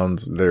it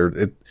sounds,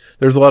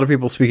 there's a lot of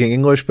people speaking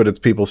English, but it's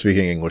people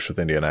speaking English with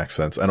Indian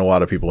accents. And a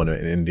lot of people in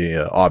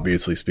India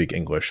obviously speak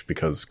English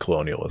because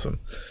colonialism.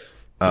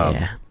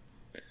 Yeah.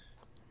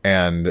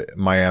 And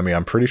Miami,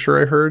 I'm pretty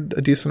sure I heard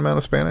a decent amount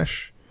of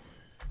Spanish.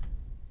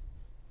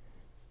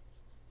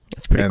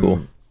 That's pretty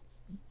cool.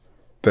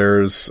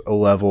 There's a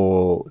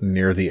level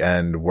near the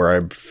end where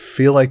I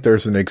feel like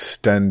there's an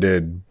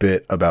extended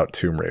bit about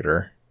Tomb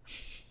Raider.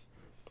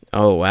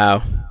 Oh,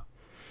 wow.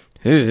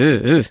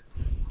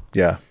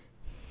 Yeah.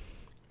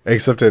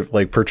 Except it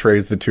like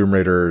portrays the Tomb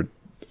Raider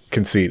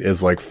conceit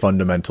as like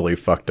fundamentally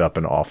fucked up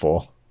and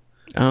awful.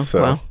 Oh,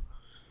 so, well.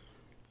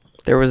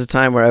 There was a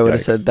time where I would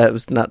have said that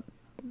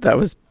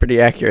was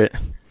pretty accurate.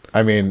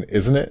 I mean,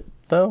 isn't it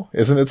though?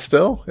 Isn't it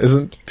still?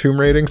 Isn't tomb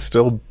raiding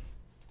still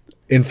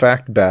in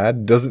fact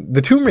bad? Doesn't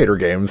the Tomb Raider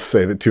games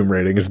say that tomb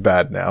raiding is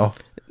bad now?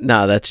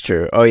 No, that's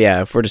true. Oh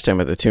yeah, if we're just talking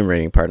about the tomb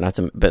raiding part,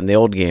 but in the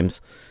old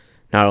games,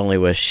 not only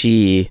was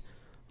she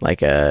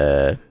like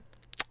a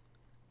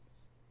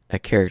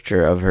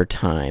character of her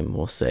time,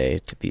 we'll say,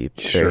 to be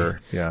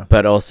sure, yeah,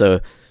 but also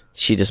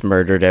she just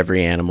murdered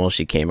every animal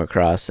she came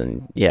across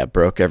and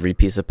broke every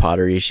piece of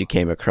pottery she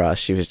came across.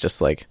 She was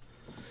just like,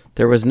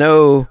 there was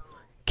no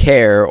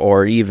care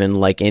or even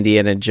like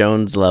Indiana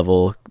Jones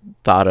level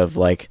thought of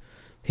like,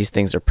 these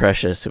things are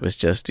precious. It was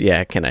just,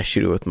 can I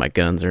shoot it with my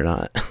guns or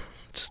not?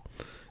 Just,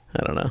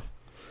 I don't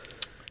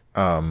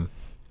know.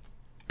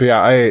 But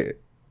yeah,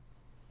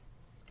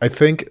 I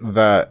think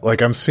that,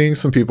 like, I'm seeing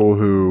some people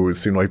who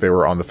seem like they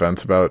were on the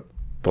fence about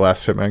the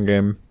last Hitman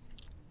game,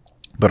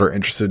 but are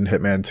interested in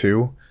Hitman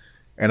 2.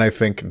 And I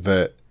think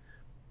that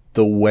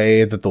the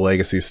way that the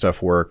legacy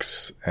stuff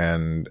works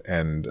and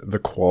the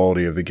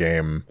quality of the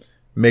game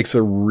makes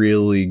a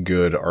really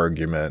good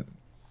argument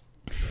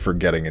for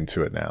getting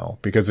into it now.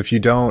 Because if you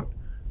don't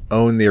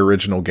own the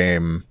original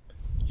game,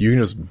 you can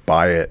just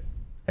buy it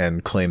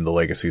and claim the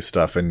legacy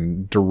stuff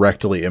and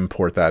directly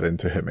import that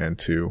into Hitman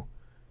 2.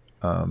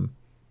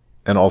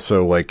 And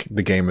also, like,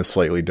 the game is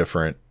slightly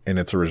different in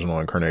its original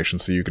incarnation,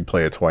 so you could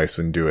play it twice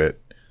and do it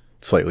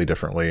slightly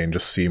differently and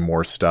just see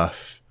more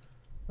stuff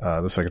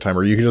the second time.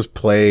 Or you can just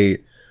play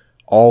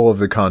all of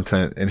the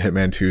content in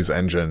Hitman 2's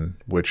engine,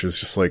 which is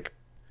just, like,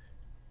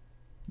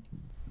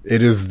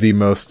 it is the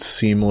most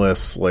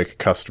seamless, like,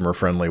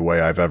 customer-friendly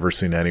way I've ever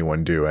seen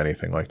anyone do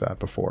anything like that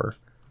before.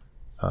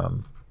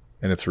 And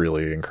it's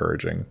really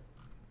encouraging.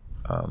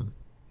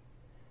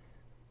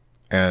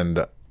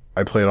 And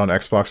I played on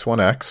Xbox One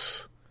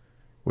X,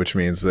 which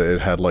means that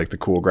it had like the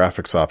cool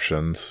graphics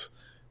options,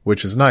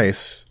 which is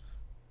nice.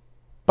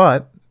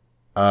 But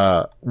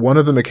one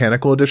of the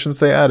mechanical additions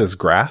they add is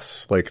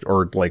grass,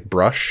 or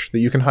brush that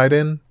you can hide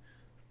in.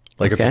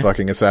 Like It's a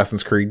fucking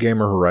Assassin's Creed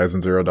game or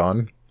Horizon Zero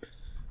Dawn.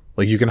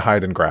 Like you can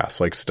hide in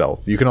grass, like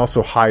stealth. You can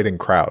also hide in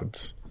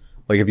crowds.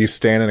 Like if you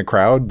stand in a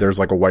crowd, there's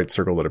like a white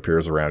circle that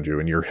appears around you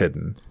and you're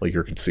hidden, like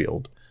you're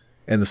concealed.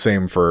 And the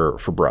same for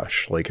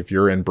brush. Like if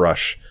you're in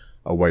brush,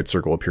 a white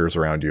circle appears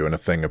around you and a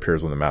thing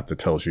appears on the map that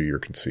tells you you're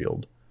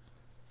concealed,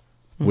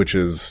 which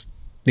is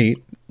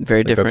neat.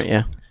 Very different.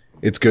 Yeah.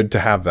 It's good to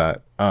have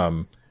that.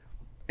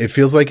 It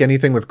feels like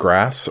anything with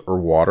grass or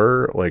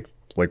water, like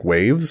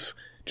waves,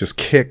 just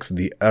kicks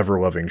the ever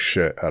loving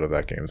shit out of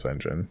that game's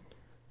engine.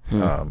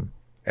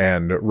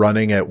 And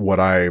running at what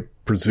I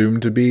presume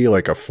to be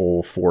like a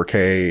full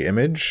 4K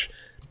image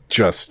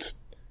just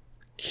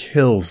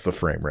kills the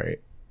frame rate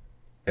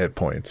at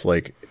points.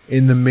 Like,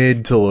 in the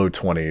mid to low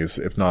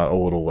 20s, if not a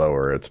little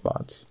lower at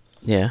spots.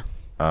 Yeah.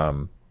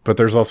 But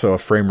there's also a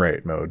frame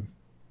rate mode,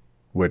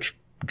 which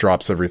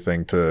drops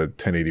everything to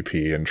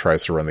 1080p and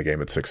tries to run the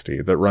game at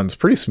 60. That runs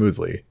pretty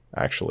smoothly,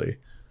 actually.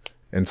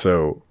 And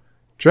so,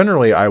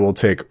 generally, I will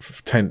take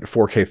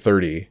 4K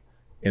 30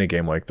 in a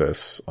game like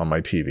this on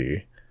my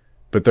TV.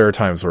 But there are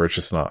times where it's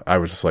just not. I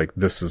was just like,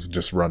 this is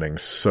just running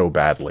so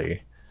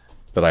badly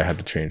that I had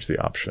to change the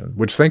option,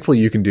 which thankfully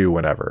you can do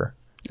whenever.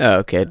 Oh,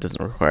 okay. It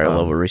doesn't require a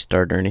level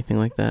restart or anything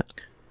like that.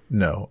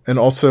 No. And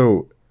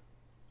also,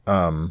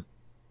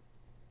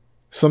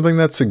 something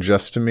that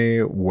suggests to me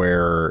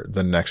where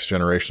the next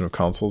generation of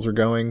consoles are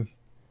going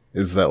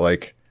is that,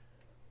 like,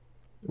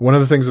 one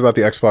of the things about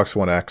the Xbox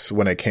One X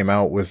when it came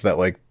out was that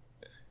like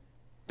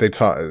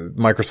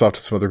Microsoft and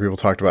some other people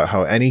talked about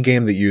how any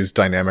game that used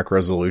dynamic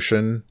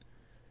resolution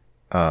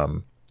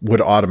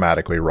would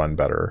automatically run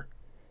better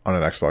on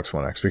an Xbox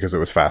One X because it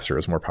was faster, it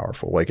was more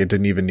powerful. Like it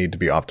didn't even need to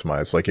be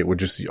optimized. Like it would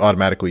just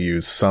automatically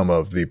use some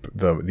of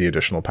the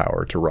additional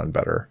power to run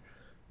better.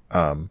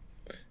 And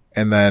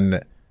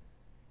then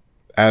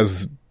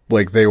as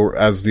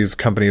these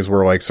companies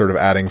were like sort of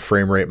adding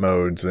frame rate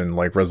modes and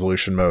like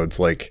resolution modes,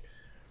 like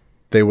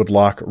they would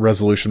lock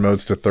resolution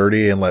modes to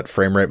 30 and let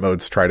frame rate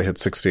modes try to hit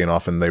 60, and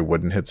often they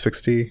wouldn't hit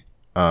 60.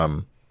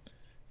 And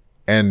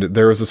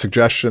there was a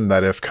suggestion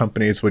that if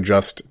companies would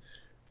just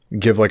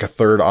give like a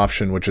third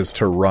option, which is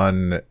to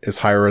run as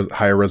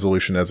higher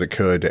resolution as it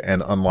could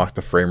and unlock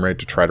the frame rate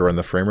to try to run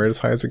the frame rate as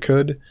high as it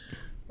could,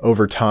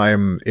 over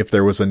time, if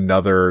there was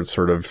another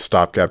sort of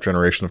stopgap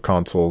generation of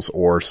consoles,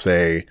 or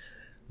say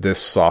this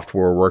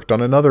software worked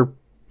on another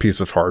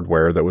piece of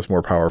hardware that was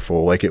more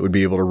powerful, like it would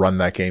be able to run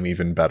that game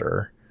even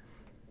better.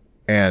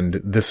 And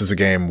this is a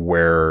game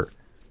where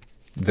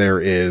there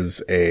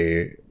is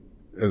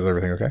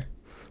everything okay?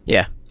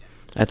 Yeah.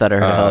 I thought I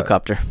heard a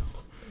helicopter.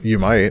 You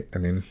might. I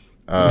mean,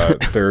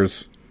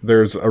 there's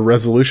a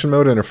resolution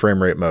mode and a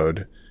frame rate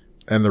mode.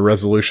 And the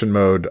resolution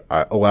mode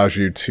allows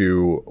you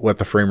to let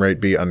the frame rate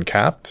be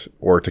uncapped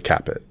or to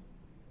cap it.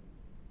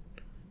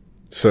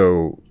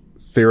 So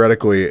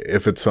theoretically,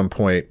 if at some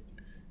point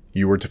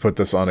you were to put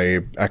this on a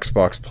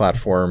Xbox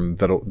platform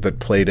that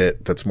played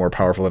it, that's more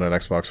powerful than an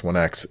Xbox One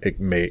X, it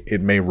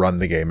may run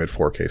the game at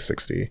 4K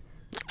 60.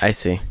 I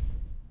see.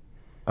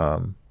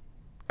 And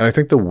I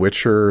think The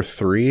Witcher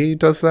 3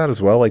 does that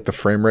as well. Like the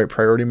frame rate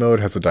priority mode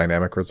has a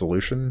dynamic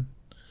resolution.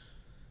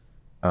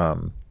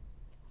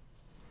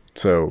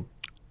 So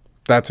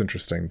that's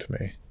interesting to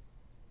me.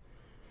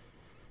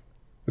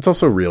 It's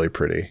also really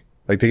pretty.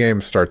 Like the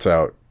game starts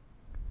out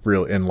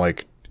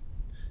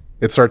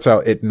it starts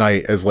out at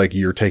night as like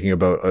you're taking a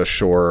boat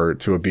ashore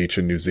to a beach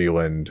in New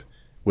Zealand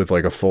with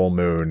like a full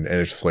moon, and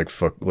it's just like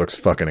looks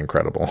fucking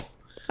incredible.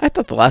 I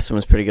thought the last one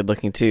was pretty good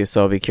looking too,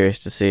 so I'll be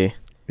curious to see.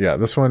 Yeah,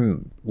 this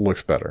one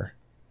looks better.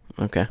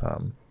 Okay.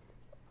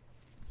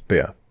 But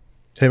yeah,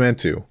 Hitman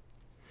 2.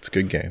 It's a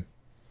good game.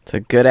 It's a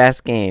good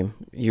ass game.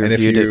 You And if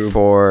reviewed you- it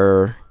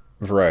for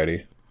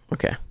Variety.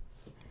 okay.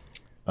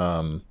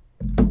 And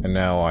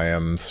now I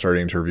am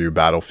starting to review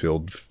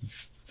Battlefield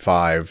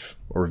 5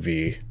 or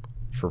V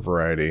for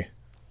Variety,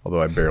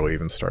 although I barely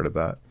even started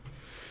that.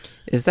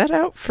 Is that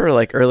out for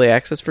like early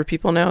access for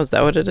people now? Is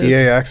that what it is?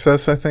 EA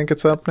Access, I think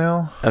it's up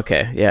now.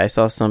 Okay. Yeah, I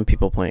saw some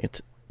people playing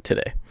it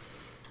today.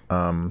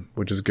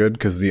 Which is good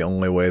because the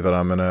only way that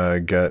I'm going to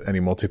get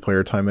any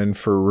multiplayer time in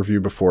for review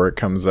before it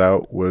comes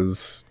out would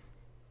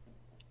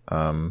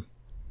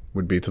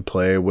be to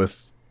play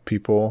with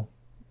people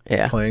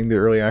Yeah. playing the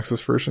early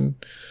access version.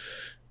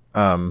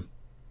 So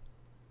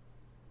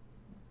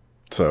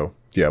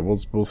yeah,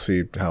 we'll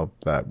see how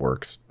that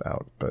works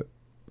out. But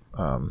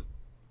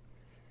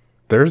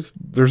there's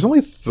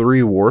only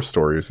 3 war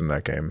stories in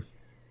that game.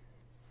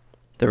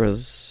 There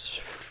was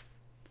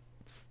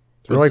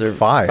There were like there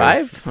 5.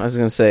 5? I was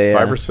going to say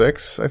 5 or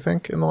 6, I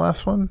think, in the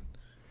last one.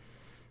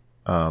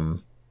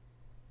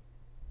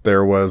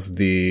 There was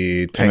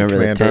the I tank remember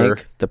commander, the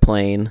tank, the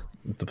plane,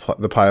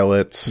 the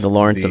pilots, the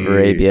Lawrence of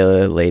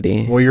Arabia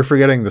lady. Well, you're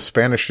forgetting the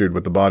Spanish dude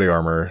with the body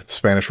armor,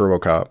 Spanish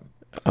RoboCop.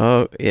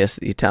 Oh, yes,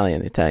 the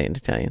Italian. I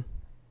think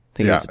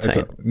Yeah, it's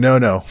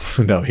Italian.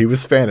 no. He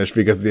was Spanish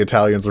because the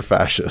Italians are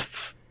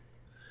fascists.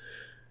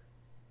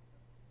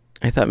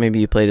 I thought maybe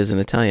you played as an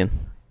Italian.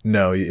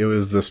 No, it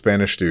was the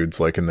Spanish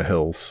dudes, like in the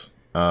hills,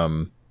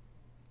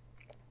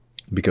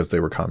 because they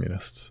were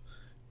communists.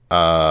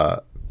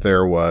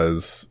 There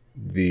was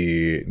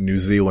the New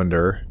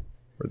Zealander,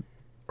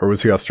 or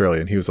was he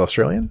Australian? He was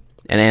Australian?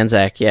 And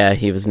Anzac, yeah,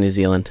 he was New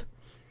Zealand.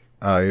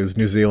 He was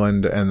New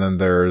Zealand, and then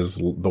there's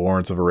the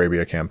Lawrence of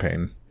Arabia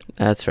campaign.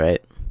 That's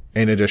right.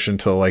 In addition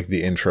to like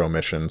the intro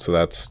mission, so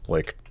that's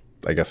like,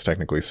 I guess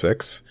technically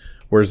 6.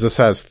 Whereas this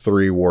has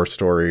 3 war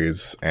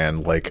stories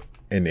and like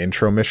an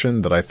intro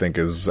mission that I think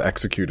is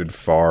executed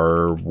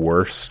far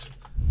worse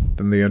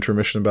than the intro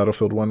mission in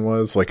Battlefield 1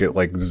 was. Like it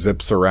like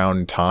zips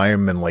around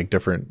time and like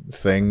different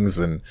things,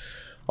 and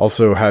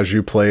also has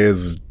you play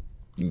as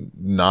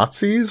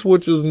Nazis,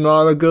 which is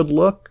not a good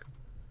look.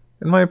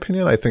 In my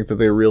opinion, I think that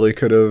they really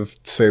could have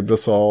saved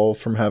us all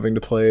from having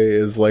to play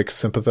as like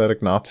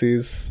sympathetic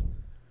Nazis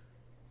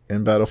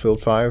in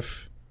Battlefield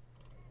 5.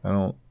 I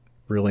don't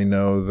really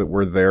know that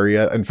we're there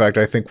yet. In fact,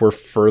 I think we're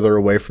further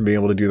away from being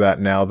able to do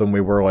that now than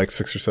we were like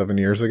 6 or 7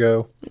 years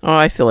ago. Oh,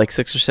 I feel like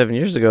 6 or 7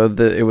 years ago,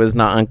 it was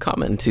not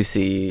uncommon to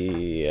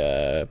see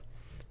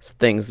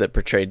things that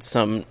portrayed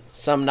some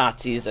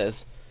Nazis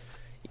as,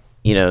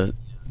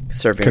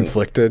 serving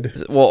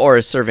Conflicted. Well, or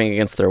serving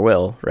against their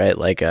will, right?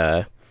 Like,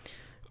 I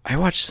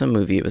watched some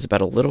movie. It was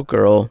about a little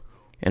girl,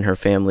 and her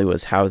family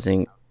was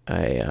housing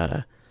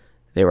they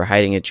were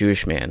hiding a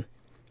Jewish man,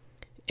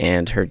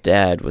 and her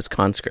dad was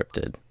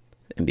conscripted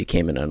and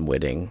became an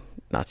unwitting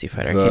Nazi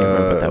fighter. I can't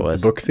remember what that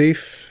was. The book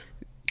thief?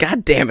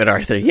 God damn it,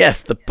 Arthur.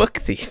 Yes, the book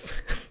thief.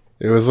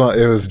 It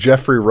was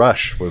Jeffrey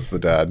Rush was the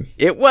dad.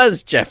 It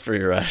was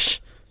Jeffrey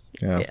Rush.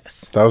 Yeah.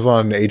 Yes. That was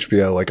on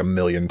HBO like a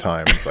million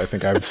times. I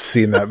think I've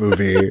seen that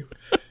movie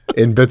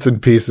in bits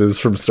and pieces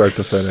from start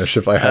to finish,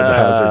 if I had to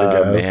hazard a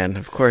guess. Man,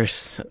 of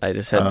course. I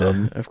just had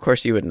to. Of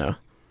course you would know.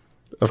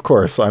 Of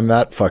course. I'm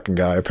that fucking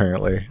guy,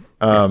 apparently.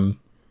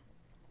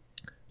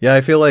 Yeah,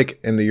 I feel like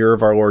in the year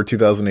of our Lord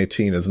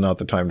 2018 is not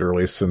the time to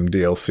release some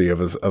DLC of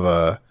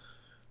a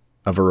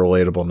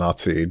relatable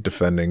Nazi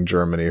defending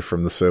Germany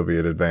from the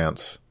Soviet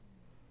advance.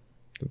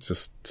 It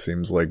just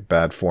seems like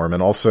bad form.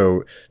 And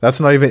also, that's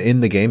not even in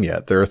the game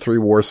yet. There are 3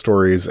 war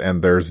stories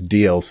and there's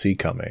DLC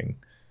coming.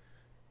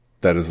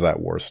 That is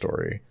that war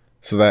story.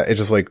 So that it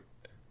just like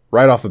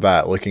right off the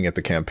bat, looking at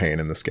the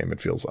campaign in this game,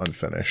 it feels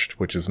unfinished,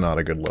 which is not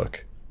a good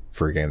look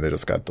for a game that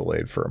just got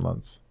delayed for a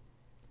month,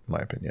 in my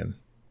opinion.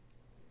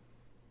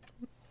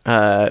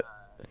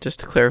 Just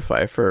to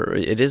clarify,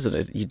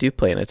 you do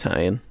play an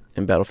Italian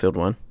in Battlefield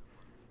 1.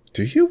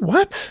 Do you?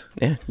 What?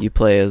 Yeah, you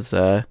play as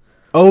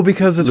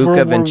because it's Luca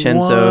World War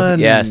Vincenzo. I.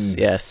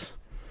 Yes.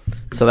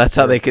 So that's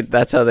how they could do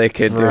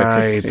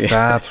Right, it. Yeah.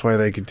 That's why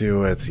they could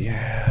do it.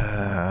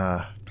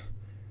 Yeah.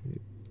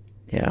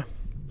 Yeah.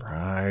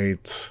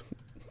 Right.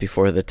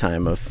 Before the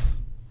time of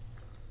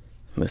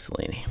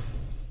Mussolini.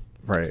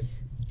 Right.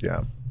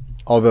 Yeah.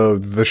 Although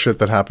the shit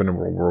that happened in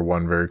World War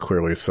I very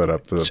clearly set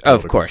up the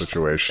political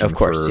situation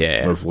for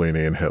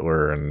Mussolini and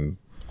Hitler and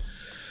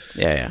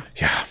Yeah.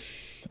 Yeah.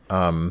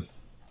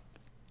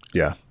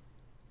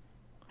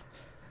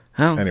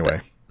 Oh,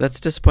 Anyway. That's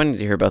disappointing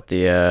to hear about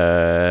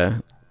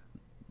the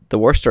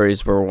war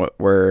stories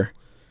were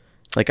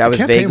like I was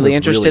vaguely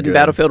interested in good.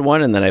 Battlefield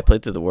 1 and then I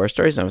played through the war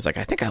stories and I was like,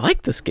 I think I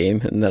like this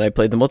game, and then I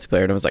played the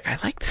multiplayer and I was like, I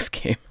like this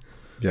game.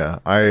 Yeah,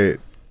 I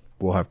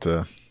will have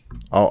to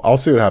I'll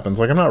see what happens.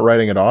 Like I'm not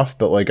writing it off,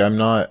 but like I'm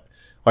not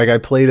like I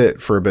played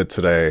it for a bit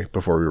today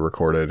before we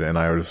recorded and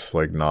I was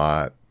like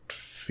not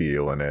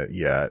feeling it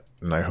yet,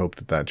 and I hope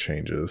that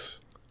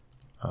changes.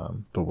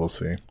 But we'll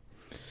see.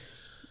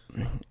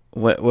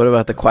 What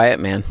about The Quiet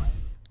Man?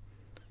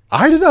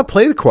 I did not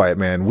play The Quiet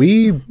Man.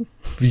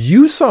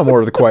 You saw more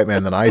of The Quiet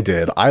Man than I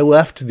did. I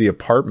left the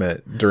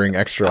apartment during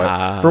Extra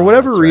Life. For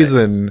whatever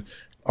reason,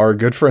 our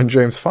good friend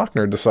James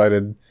Faulkner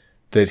decided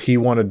that he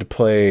wanted to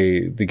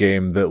play the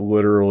game that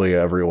literally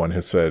everyone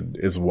has said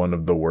is one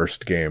of the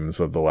worst games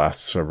of the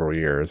last several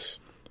years.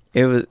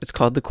 It's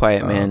called The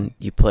Quiet Man.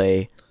 You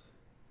play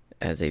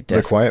as a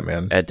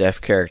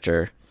deaf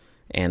character.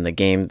 And the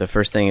game, the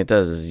first thing it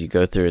does is you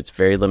go through its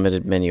very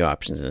limited menu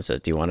options, and it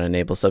says, do you want to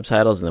enable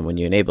subtitles? And then when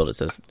you enable it, it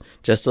says,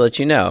 just to let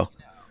you know,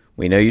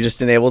 we know you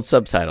just enabled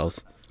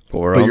subtitles, but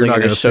we're only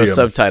going to show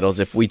subtitles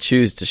if we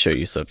choose to show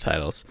you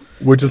subtitles.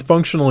 Which is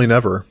functionally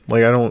never.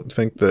 Like, I don't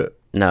think that...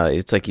 No,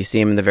 it's like you see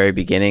them in the very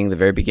beginning. The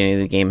very beginning of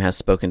the game has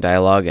spoken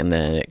dialogue, and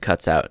then it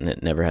cuts out, and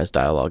it never has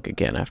dialogue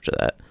again after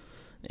that.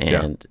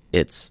 And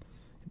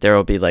there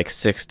will be like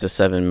 6 to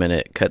 7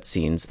 minute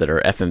cutscenes that are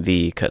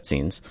FMV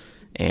cutscenes.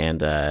 And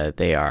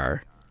they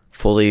are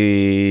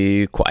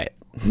fully quiet.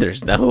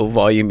 There's no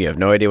volume. You have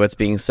no idea what's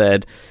being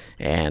said.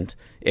 And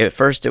at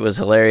first it was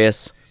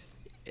hilarious.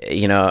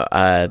 You know,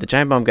 the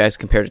Giant Bomb guys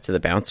compared it to the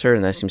Bouncer,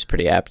 and that seems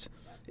pretty apt.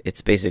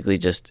 It's basically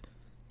just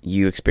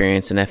you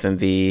experience an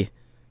FMV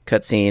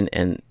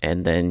cutscene,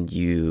 and then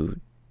you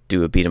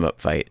do a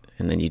beat-em-up fight.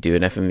 And then you do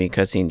an FMV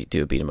cutscene, you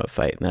do a beat-em-up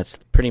fight. And that's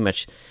pretty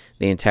much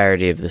the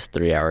entirety of this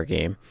 3-hour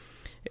game.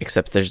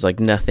 Except there's like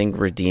nothing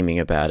redeeming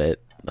about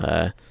it.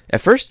 At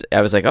first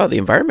I was like, oh, the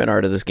environment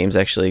art of this game is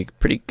actually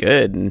pretty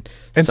good, and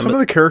some of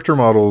the character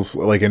models,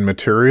 like in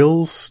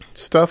materials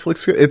stuff,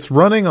 looks good. It's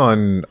running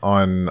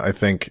on I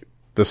think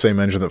the same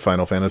engine that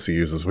Final Fantasy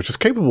uses, which is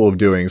capable of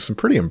doing some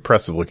pretty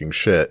impressive looking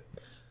shit.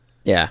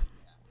 Yeah,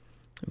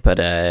 but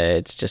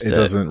it's just it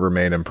doesn't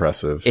remain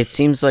impressive. It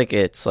seems like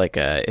it's like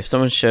if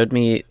someone showed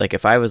me, like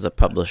if I was a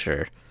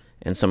publisher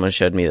and someone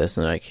showed me this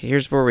and they're like,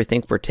 here's where we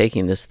think we're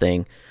taking this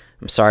thing.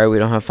 I'm sorry, we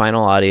don't have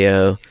final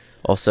audio.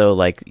 Also,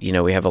 like, you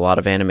know, we have a lot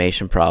of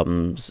animation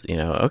problems, you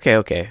know,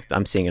 okay,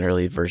 I'm seeing an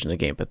early version of the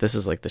game, but this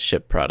is like the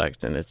ship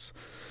product, and it's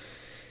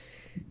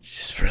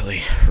just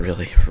really,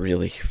 really,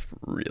 really,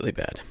 really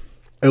bad.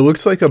 It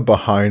looks like a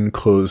behind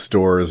closed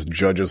doors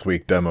Judges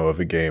Week demo of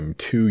a game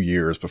 2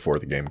 years before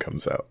the game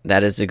comes out.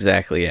 That is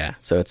exactly, yeah.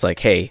 So it's like,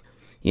 hey,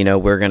 you know,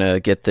 we're going to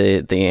get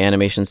the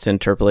animations to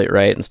interpolate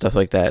right and stuff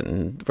like that,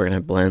 and we're going to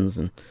have blends,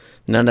 and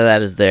none of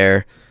that is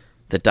there.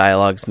 The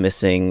dialogue's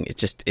missing.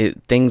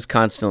 Things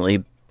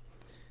constantly...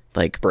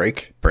 like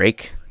break.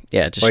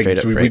 Yeah, just like, straight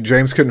up break.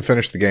 James couldn't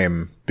finish the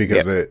game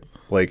because it,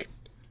 like,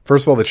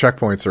 first of all, the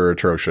checkpoints are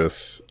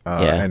atrocious,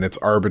 and it's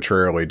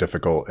arbitrarily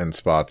difficult in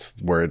spots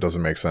where it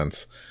doesn't make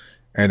sense,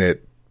 and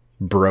it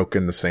broke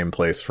in the same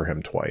place for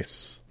him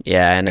twice.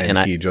 Yeah, and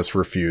he just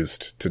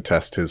refused to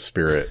test his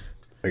spirit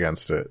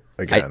against it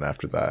again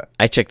after that.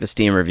 I checked the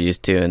Steam reviews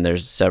too, and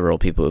there's several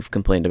people who've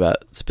complained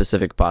about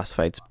specific boss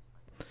fights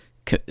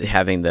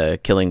having the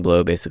killing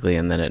blow basically,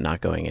 and then it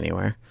not going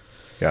anywhere.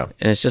 Yeah,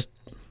 and it's just,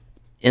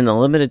 in the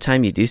limited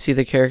time you do see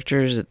the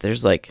characters,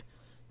 there's like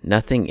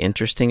nothing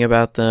interesting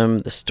about them.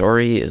 The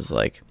story is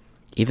like,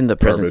 even the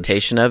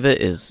presentation of it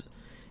is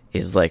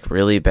is like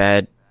really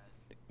bad,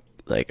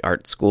 like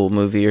art school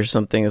movie or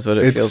something is what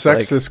it feels like.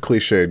 It's sexist,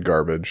 cliched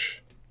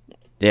garbage.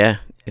 Yeah,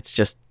 it's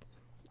just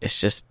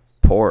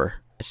poor.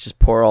 It's just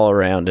poor all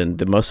around, and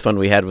the most fun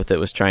we had with it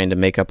was trying to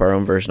make up our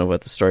own version of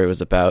what the story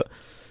was about,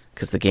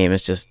 because the game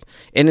is just,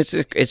 and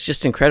it's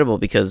just incredible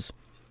because,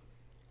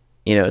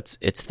 you know,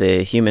 it's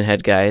the Human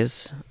Head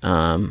guys,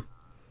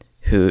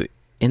 who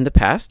in the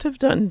past have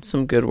done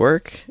some good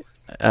work,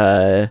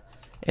 and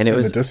it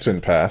was in the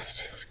distant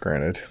past,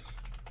 granted.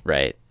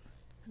 Right.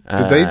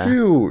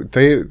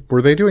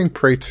 Were they doing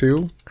Prey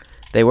 2?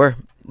 They were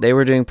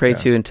doing Prey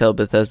 2 until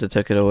Bethesda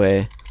took it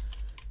away.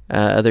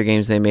 Other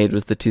games they made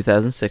was the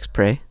 2006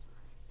 Prey.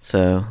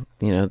 So,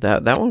 you know,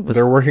 that one was...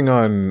 They're working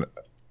on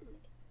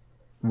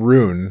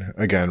Rune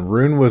again.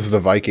 Rune was the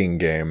Viking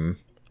game.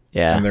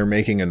 Yeah. And they're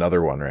making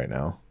another one right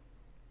now.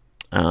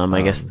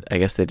 I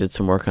guess they did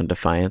some work on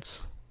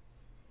Defiance.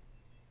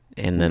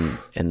 And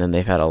then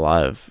they've had a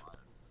lot of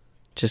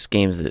just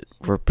games that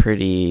were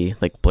pretty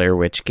like Blair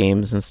Witch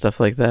games and stuff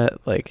like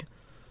that. Like,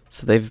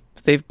 so they've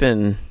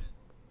been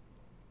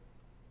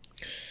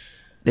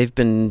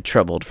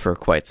troubled for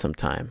quite some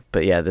time.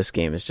 But yeah, this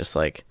game is just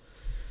like,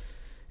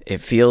 it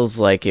feels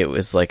like it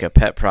was like a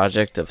pet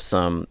project of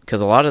some,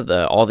 because a lot of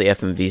all the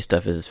FMV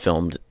stuff is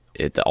filmed,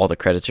 all the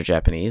credits are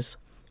Japanese,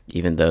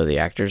 even though the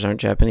actors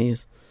aren't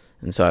Japanese.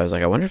 And so I was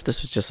like, I wonder if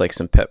this was just like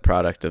some pet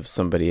product of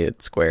somebody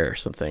at Square or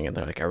something. And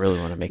they're like, I really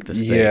want to make this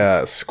thing.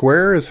 Yeah,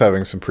 Square is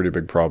having some pretty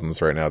big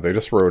problems right now. They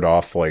just wrote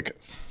off like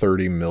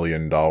 $30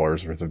 million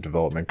worth of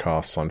development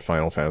costs on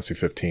Final Fantasy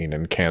 15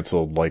 and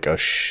canceled like a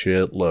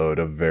shitload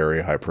of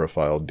very high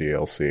profile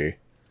DLC.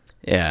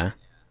 Yeah.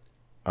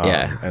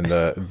 And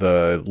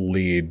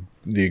the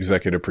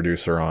executive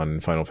producer on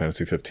Final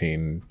Fantasy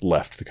 15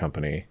 left the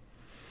company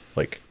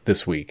like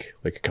this week,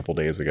 like a couple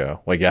days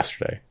ago, like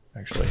yesterday,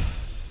 actually.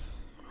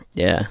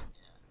 Yeah.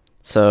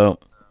 So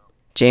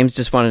James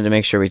just wanted to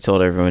make sure we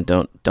told everyone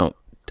don't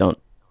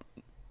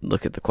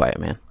look at The Quiet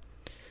Man.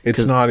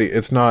 It's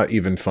not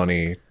even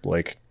funny,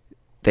 like,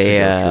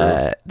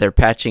 they're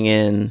patching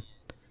in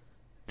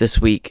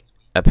this week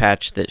a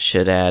patch that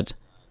should add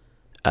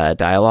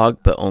dialogue,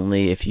 but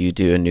only if you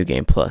do a New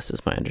Game Plus,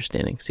 is my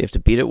understanding. So you have to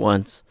beat it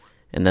once,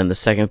 and then the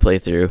second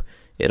playthrough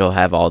it'll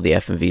have all the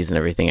FMVs and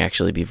everything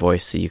actually be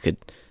voiced, so you could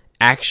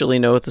actually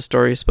know what the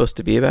story is supposed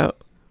to be about,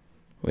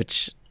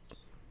 which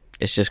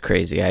it's just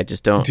crazy. I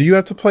just don't... Do you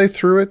have to play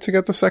through it to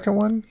get the second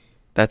one?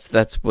 That's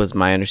was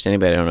my understanding,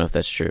 but I don't know if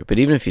that's true. But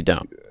even if you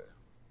don't,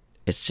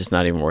 it's just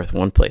not even worth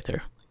one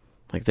playthrough.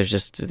 Like,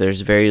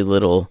 there's very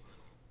little...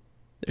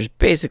 There's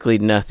basically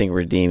nothing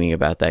redeeming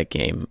about that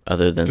game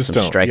other than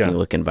some striking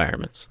look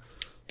environments.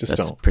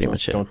 That's pretty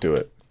much it. Don't do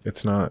it.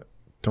 It's not...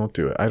 Don't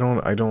do it. I don't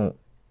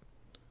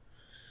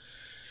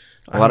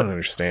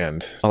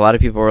understand. A lot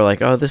of people were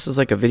like, "Oh, this is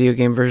like a video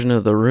game version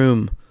of The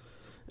Room."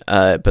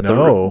 But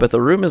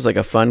The Room is like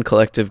a fun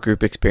collective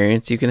group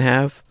experience you can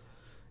have,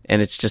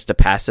 and it's just a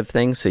passive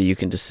thing, so you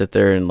can just sit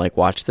there and like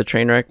watch the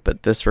train wreck.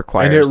 But this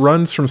requires, and it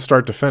runs from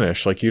start to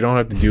finish. Like, you don't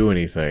have to do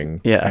anything.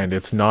 Yeah, and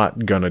it's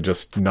not gonna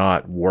just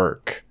not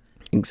work.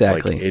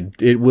 Exactly.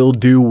 Like, it will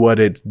do what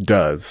it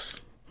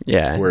does.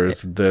 Yeah.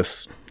 Whereas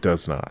this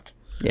does not.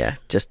 Yeah.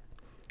 Just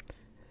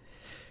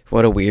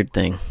what a weird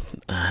thing.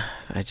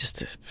 I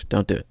just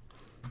don't do it.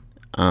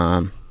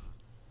 I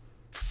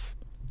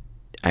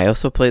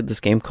also played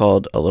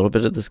a little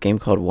bit of this game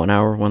called 1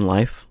 Hour, 1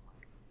 Life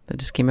that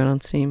just came out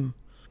on Steam.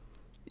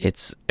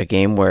 It's a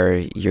game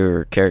where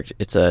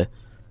it's a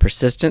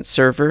persistent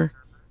server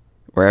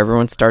where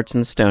everyone starts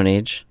in the Stone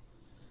Age,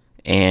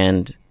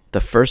 and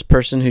the first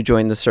person who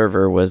joined the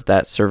server was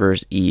that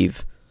server's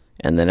Eve,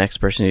 and the next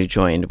person who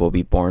joined will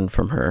be born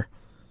from her.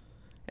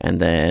 And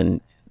then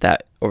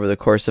that over the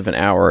course of an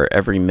hour,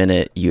 every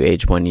minute you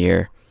age 1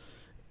 year,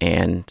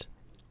 and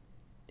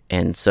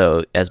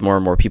so as more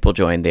and more people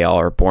join, they all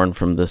are born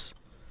from this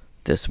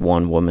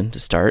one woman to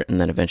start,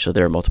 and then eventually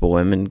there are multiple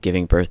women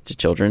giving birth to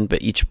children,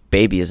 but each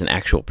baby is an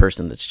actual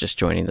person that's just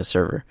joining the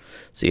server.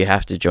 So you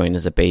have to join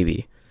as a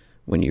baby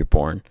when you're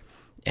born.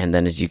 And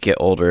then as you get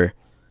older,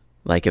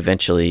 like,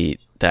 eventually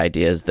the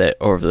idea is that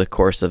over the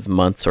course of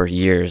months or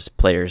years,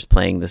 players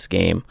playing this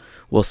game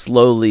will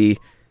slowly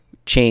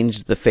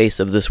change the face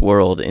of this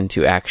world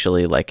into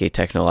actually like a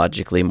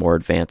technologically more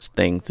advanced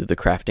thing through the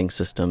crafting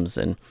systems.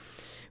 And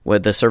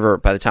with the server,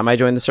 by the time I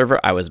joined the server,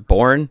 I was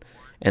born,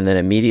 and then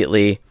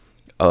immediately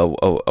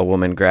a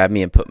woman grabbed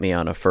me and put me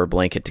on a fur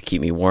blanket to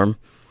keep me warm,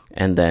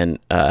 and then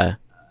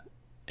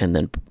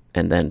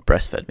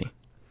breastfed me.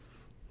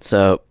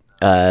 So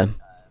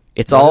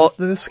it's what all is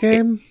this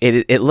game.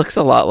 It looks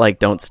a lot like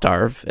Don't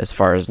Starve as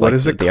far as like what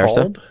is it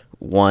called?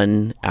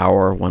 1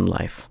 Hour, 1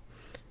 Life.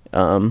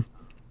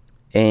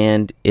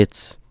 And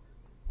it's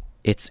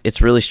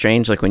really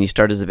strange. Like, when you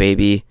start as a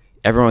baby,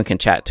 everyone can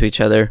chat to each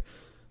other,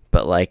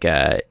 but like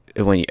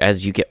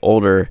as you get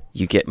older,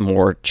 you get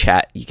more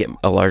chat. You get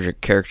a larger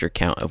character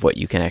count of what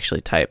you can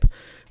actually type.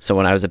 So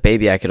when I was a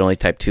baby, I could only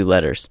type 2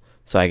 letters.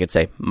 So I could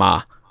say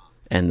 "ma,"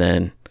 and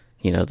then,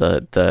 you know,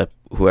 the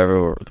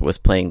whoever was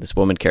playing this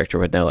woman character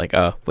would know, like,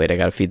 oh wait, I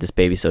got to feed this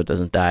baby so it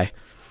doesn't die.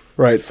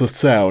 Right, so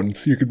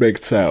sounds. You could make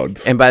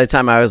sounds. And by the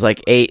time I was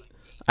like 8,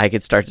 I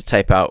could start to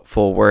type out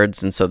full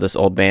words. And so this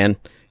old man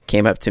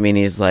came up to me and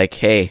he's like,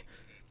 "Hey,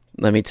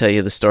 let me tell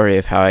you the story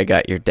of how I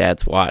got your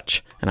dad's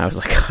watch." And I was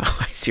like, "Oh,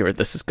 I see where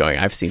this is going.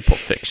 I've seen Pulp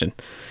Fiction."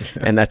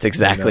 And that's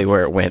exactly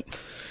where it went.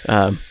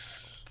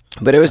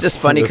 But it was just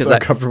funny because I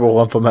uncomfortable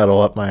lump of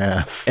metal up my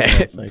ass.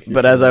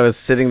 But as I was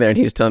sitting there and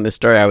he was telling the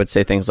story, I would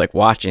say things like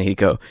 "watch," and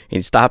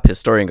he'd stop his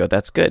story and go,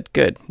 "That's good,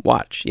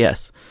 watch,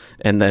 yes."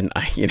 And then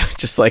I,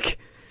 just like,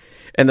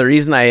 and the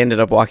reason I ended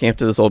up walking up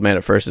to this old man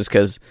at first is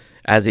because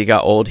as he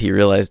got old, he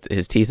realized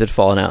his teeth had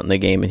fallen out in the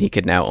game, and he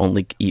could now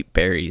only eat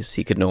berries.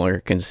 He could no longer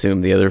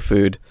consume the other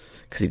food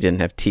because he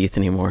didn't have teeth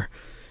anymore.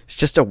 It's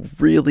just a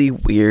really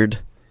weird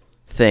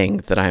thing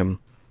that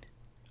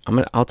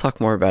I'll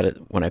talk more about it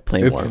when I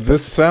play more.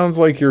 This sounds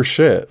like your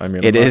shit. I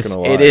mean, it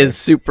is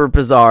super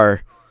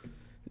bizarre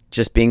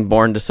just being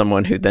born to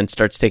someone who then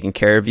starts taking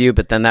care of you,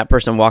 but then that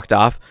person walked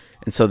off,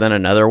 and so then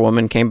another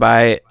woman came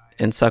by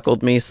and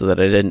suckled me so that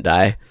I didn't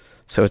die.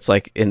 So it's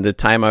like in the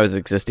time I was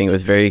existing, it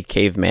was very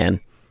caveman,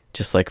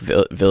 just like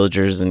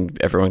villagers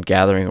and everyone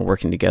gathering and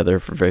working together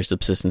for very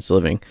subsistence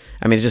living.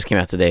 I mean, it just came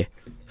out today,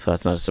 so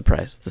that's not a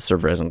surprise. The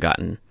server hasn't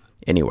gotten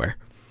anywhere.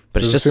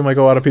 But Does it seem like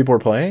a lot of people are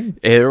playing?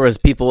 There was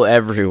people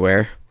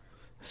everywhere.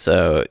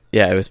 So,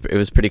 yeah, it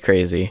was pretty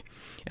crazy.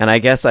 And I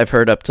guess I've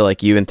heard up to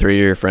like you and 3 of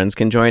your friends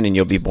can join, and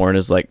you'll be born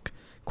as like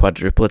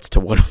quadruplets to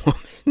one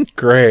woman.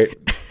 Great.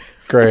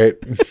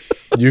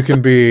 You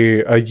can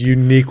be a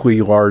uniquely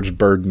large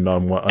burden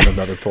on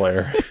another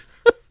player.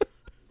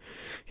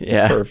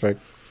 Yeah. Perfect.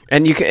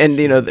 And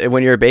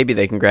when you're a baby,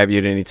 they can grab you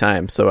at any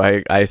time.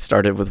 So I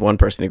started with one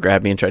person who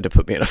grabbed me and tried to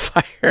put me in a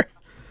fire.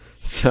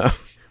 So...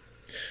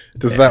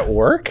 Does that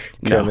work?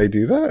 No. Can they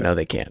do that? No,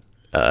 they can't.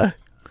 But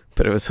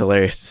it was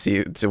hilarious to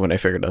see when I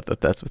figured out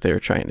that that's what they were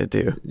trying to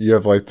do. You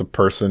have like the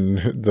person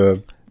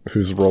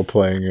who's role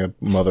playing a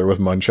mother with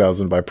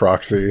Munchausen by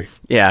proxy.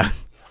 Yeah.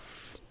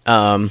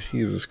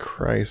 Jesus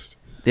Christ.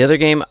 The other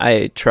game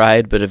I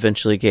tried but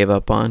eventually gave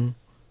up on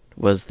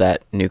was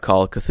that new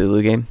Call of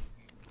Cthulhu game.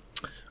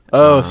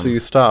 Oh, so you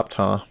stopped,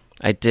 huh?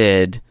 I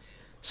did.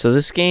 So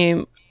this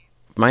game,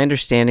 my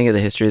understanding of the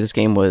history of this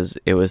game was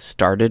it was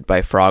started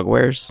by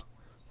Frogwares,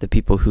 the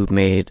people who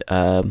made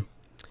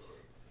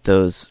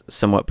those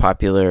somewhat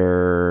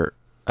popular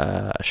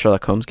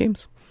Sherlock Holmes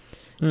games.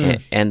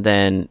 And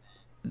then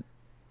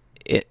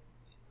it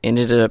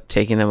ended up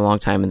taking them a long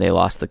time, and they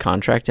lost the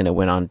contract, and it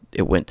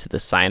went to the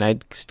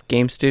Cyanide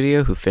game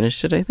studio, who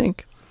finished it, I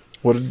think.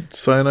 What did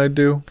Cyanide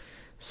do?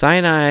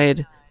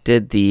 Cyanide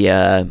did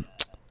the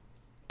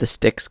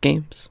Styx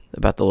games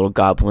about the little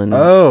goblin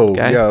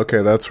guy. Yeah,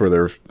 okay, that's why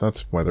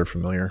they're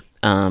familiar.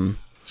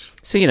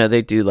 So,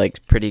 they do,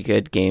 like, pretty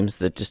good games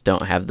that just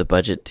don't have the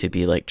budget to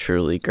be, like,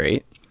 truly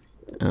great.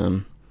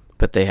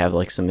 But they have,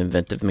 like, some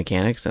inventive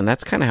mechanics. And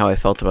that's kind of how I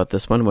felt about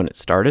this one when it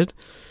started.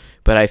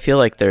 But I feel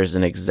like there's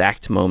an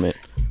exact moment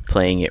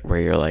playing it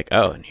where you're like,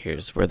 oh, and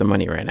here's where the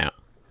money ran out.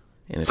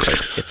 And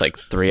it's like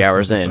 3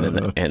 hours in,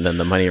 and then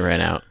the money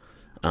ran out.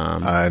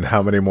 And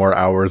how many more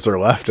hours are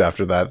left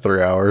after that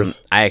 3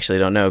 hours? I actually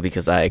don't know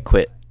because I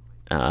quit.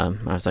 I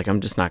was like,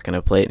 I'm just not going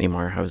to play it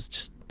anymore.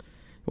 It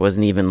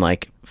wasn't even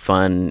like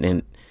fun,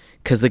 and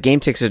because the game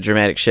takes a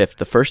dramatic shift.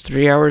 The first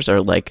 3 hours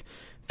are like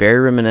very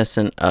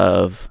reminiscent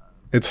of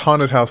it's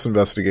haunted house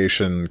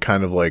investigation,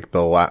 kind of like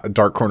the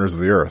Dark Corners of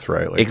the Earth,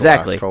 right? Like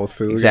exactly. The last Call of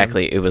Cthulhu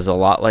exactly. game. It was a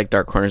lot like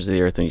Dark Corners of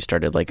the Earth when you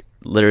started. Like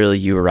literally,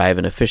 you arrive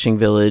in a fishing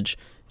village.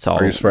 It's all.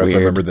 Are you surprised weird. I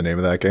remembered the name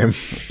of that game?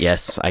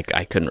 Yes, I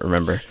couldn't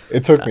remember.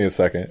 It took me a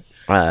second.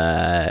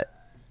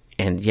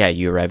 And yeah,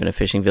 you arrive in a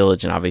fishing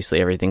village, and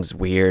obviously everything's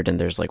weird, and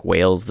there's like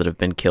whales that have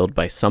been killed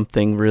by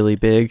something really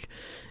big,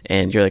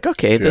 and you're like,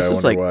 okay, this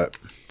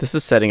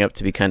is setting up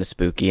to be kind of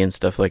spooky and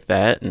stuff like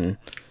that, and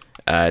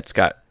it's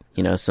got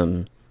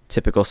some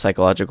typical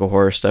psychological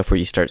horror stuff where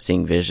you start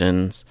seeing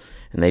visions,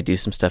 and they do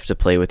some stuff to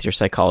play with your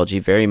psychology,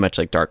 very much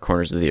like Dark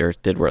Corners of the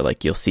Earth did, where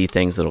like you'll see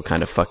things that'll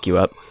kind of fuck you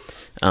up,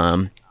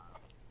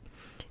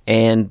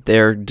 and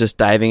they're just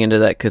diving into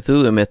that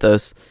Cthulhu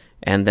mythos.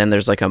 And then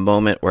there's like a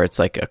moment where it's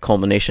like a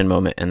culmination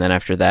moment, and then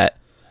after that,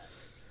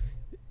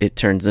 it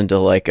turns into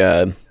like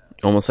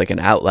almost like an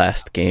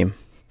Outlast game,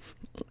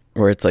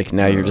 where it's like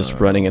now you're just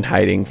running and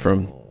hiding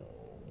from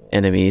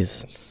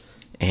enemies,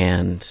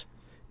 and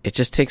it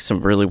just takes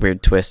some really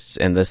weird twists,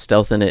 and the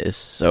stealth in it is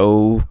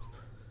so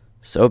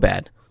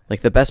bad.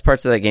 Like the best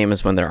parts of that game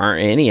is when there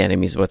aren't any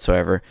enemies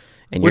whatsoever.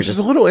 And Which is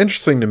a little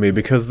interesting to me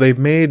because they've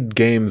made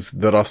games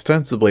that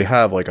ostensibly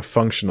have like a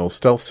functional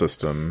stealth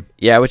system.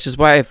 Yeah, which is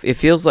why it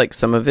feels like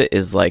some of it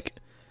is like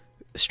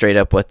straight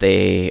up what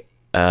they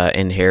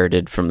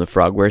inherited from the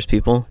Frogwares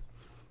people,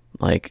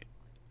 like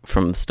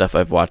from the stuff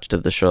I've watched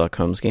of the Sherlock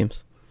Holmes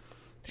games.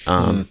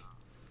 But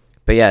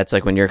yeah, it's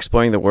like when you're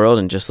exploring the world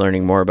and just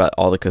learning more about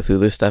all the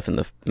Cthulhu stuff and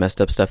the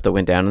messed up stuff that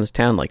went down in this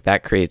town, like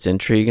that creates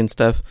intrigue and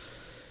stuff.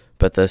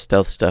 But the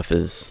stealth stuff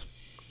is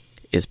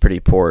pretty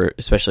poor,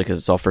 especially because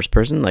it's all first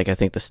person. Like I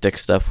think the stick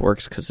stuff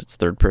works because it's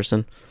third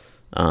person.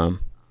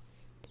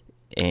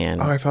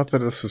 And Oh, I thought that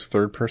this was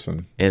third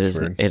person. it That's is.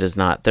 weird. It is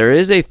not. There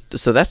is a.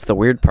 So that's the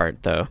weird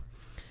part, though.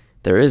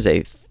 There is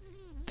a.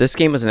 This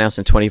game was announced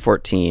in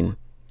 2014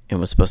 and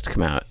was supposed to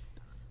come out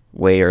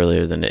way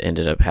earlier than it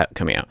ended up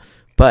coming out.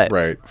 But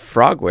Right.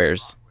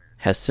 Frogwares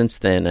has since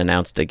then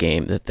announced a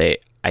game that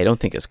I don't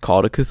think it's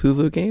called a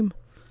Cthulhu game,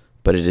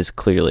 but it is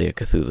clearly a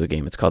Cthulhu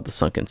game. It's called The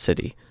Sunken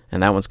City,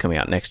 and that one's coming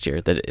out next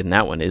year. And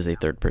that one is a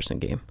third-person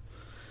game,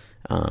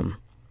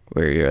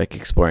 where you're like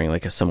exploring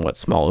like a somewhat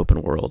small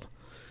open world.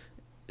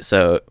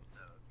 So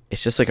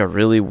it's just like a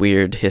really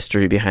weird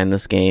history behind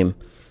this game.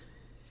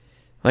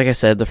 Like I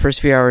said, the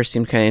first few hours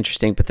seemed kind of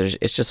interesting, but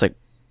it's just like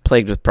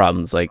plagued with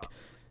problems. Like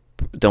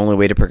the only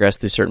way to progress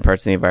through certain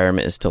parts of the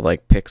environment is to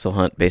like pixel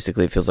hunt.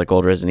 Basically, it feels like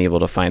old Resident Evil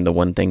to find the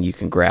one thing you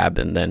can grab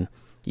and then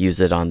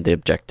use it on the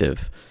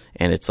objective.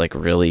 And it's like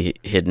really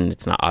hidden.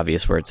 It's not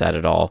obvious where it's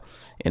at all.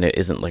 And it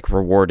isn't like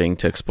rewarding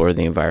to explore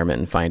the environment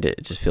and find it.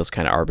 It just feels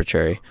kind of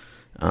arbitrary.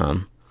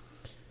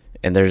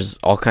 And there's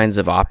all kinds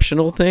of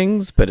optional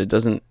things, but it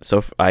doesn't.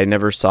 So I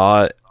never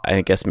saw it. I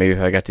guess maybe if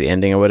I got to the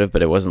ending, I would have,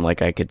 but it wasn't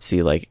like I could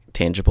see like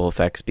tangible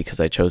effects because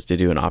I chose to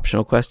do an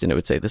optional quest, and it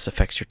would say this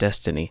affects your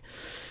destiny.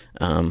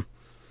 And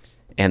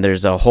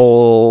there's a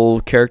whole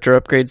character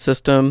upgrade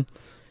system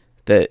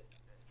that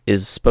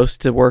is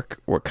supposed to work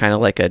kind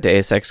of like a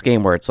Deus Ex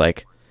game, where it's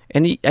like,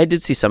 and I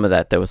did see some of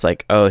that was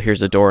like, oh,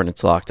 here's a door and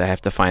it's locked. I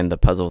have to find the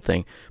puzzle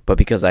thing, but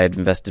because I had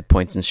invested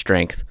points in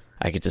strength,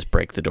 I could just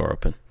break the door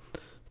open.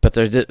 But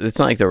it's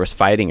not like there was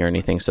fighting or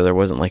anything, so there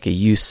wasn't like a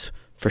use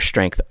for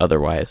strength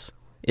otherwise.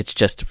 It's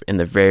just in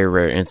the very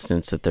rare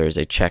instance that there is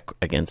a check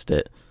against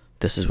it,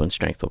 this is when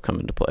strength will come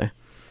into play.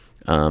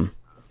 But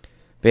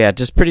yeah,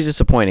 just pretty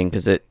disappointing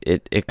because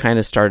it kind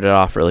of started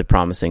off really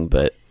promising,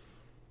 but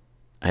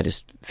I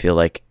just feel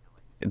like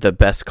the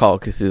best Call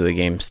of Cthulhu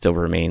game still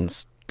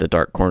remains The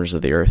Dark Corners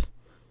of the Earth.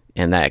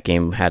 And that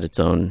game had its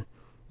own,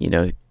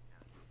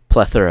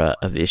 plethora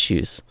of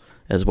issues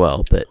as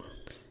well, but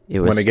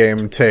when a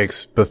game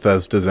takes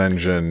Bethesda's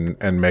engine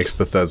and makes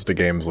Bethesda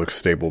games look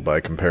stable by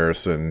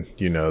comparison,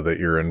 you know that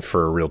you're in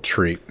for a real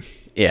treat.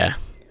 Yeah.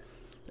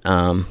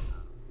 But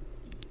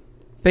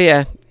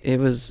yeah,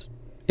 it's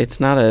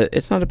not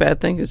a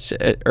bad thing. It's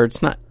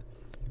not.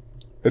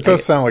 It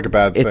does sound like a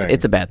bad thing.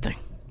 It's a bad thing.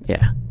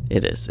 Yeah,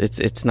 it is.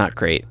 It's not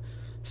great.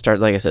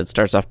 Like I said,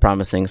 starts off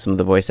promising. Some of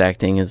the voice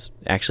acting is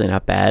actually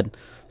not bad.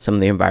 Some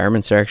of the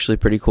environments are actually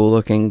pretty cool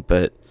looking,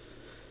 but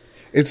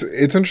It's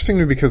interesting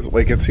to me because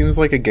like it seems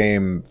like a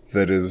game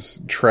that is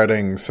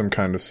treading some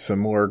kind of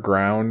similar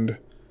ground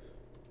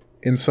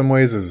in some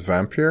ways as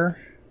Vampire.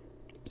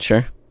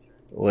 Sure.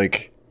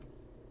 Like,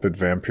 but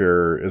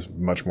Vampire is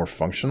much more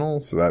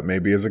functional, so that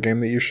maybe is a game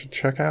that you should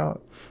check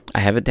out.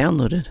 I have it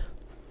downloaded.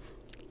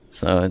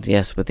 So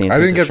yes, with the I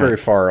didn't get very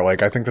far.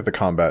 Like I think that the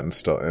combat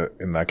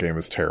in that game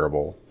is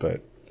terrible,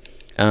 but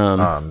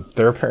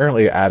they're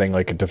apparently adding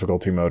like a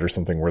difficulty mode or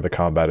something where the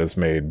combat is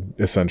made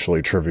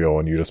essentially trivial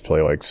and you just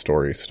play like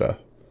story stuff.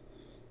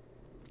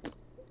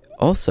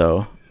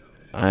 Also,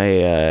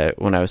 I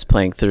when I was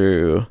playing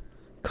through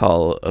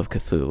Call of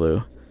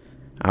Cthulhu,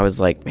 I was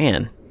like,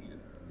 man,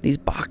 these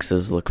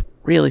boxes look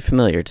really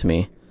familiar to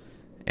me.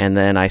 And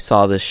then I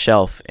saw this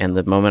shelf, and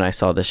the moment I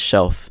saw this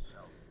shelf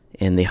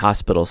in the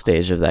hospital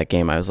stage of that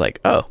game, I was like,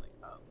 oh,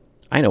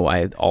 I know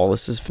why all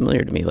this is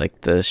familiar to me.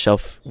 Like the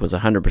shelf was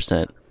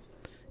 100%.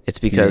 It's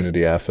because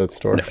Unity Asset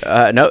Store.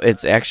 No,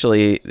 it's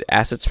actually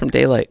assets from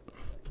Daylight.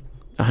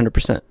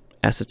 100%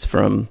 assets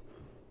from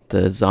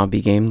the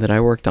zombie game that I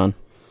worked on.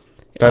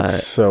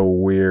 That's so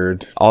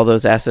weird. All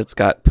those assets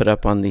got put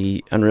up on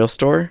the Unreal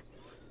Store,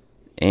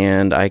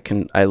 and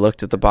I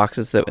looked at the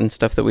boxes and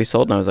stuff that we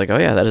sold, and I was like, oh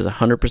yeah, that is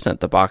 100%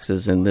 the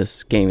boxes in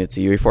this game. It's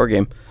a UE4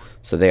 game,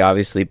 so they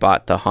obviously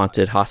bought the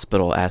haunted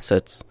hospital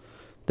assets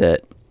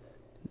that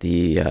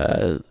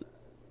the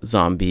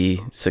zombie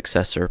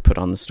successor put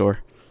on the store.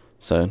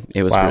 So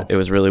it was Wow. It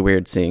was really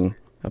weird seeing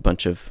a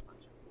bunch of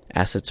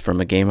assets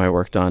from a game I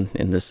worked on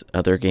in this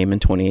other game in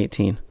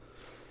 2018.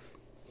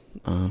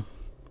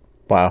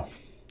 Wow.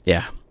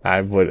 Yeah,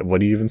 What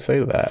do you even say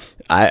to that?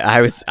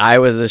 I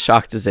was as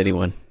shocked as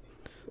anyone.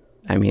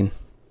 I mean,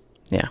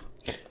 yeah.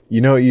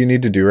 You know what you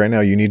need to do right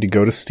now? You need to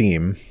go to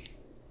Steam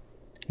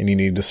and you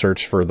need to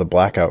search for the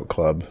Blackout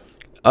Club.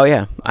 Oh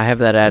yeah, I have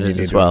that You added need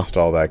as to well.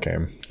 install that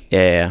game.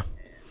 Yeah.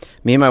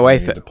 Me and my You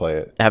wife need to play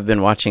it. have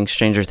been watching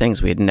Stranger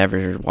Things. We had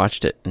never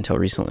watched it until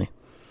recently.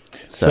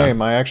 So,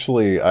 Same. I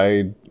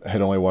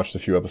had only watched a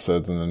few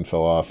episodes and then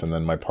fell off, and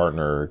then my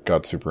partner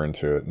got super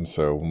into it. And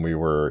so when we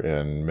were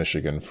in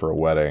Michigan for a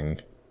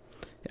wedding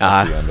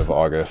at the end of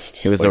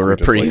August, it was a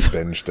reprieve. We just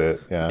binged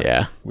it. Yeah.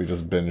 Yeah. We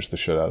just binged the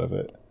shit out of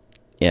it.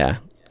 Yeah.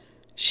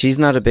 She's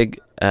not a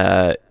big...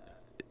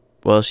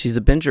 well, she's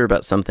a binger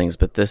about some things,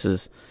 but this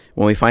is...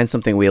 When we find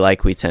something we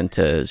like, we tend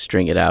to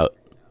string it out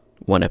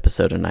one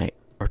episode a night,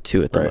 or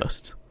two at the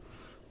most.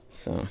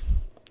 So...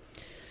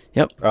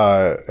 Yep.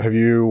 Have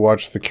you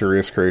watched The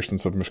Curious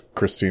Creations of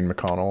Christine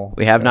McConnell?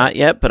 We have not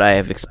yet, but I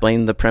have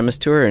explained the premise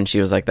to her, and she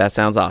was like, that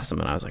sounds awesome.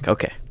 And I was like,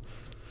 okay.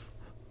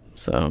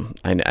 So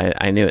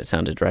I knew it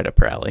sounded right up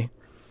her alley.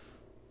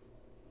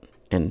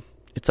 And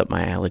it's up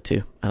my alley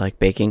too. I like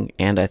baking,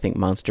 and I think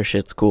monster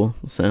shit's cool.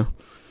 So,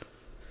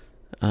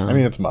 I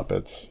mean, it's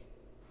Muppets.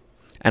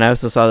 and I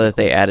also saw that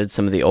they added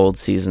some of the old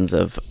seasons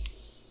of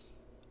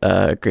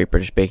Great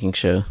British Baking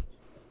Show.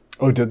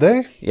 Oh, did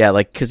they? Yeah,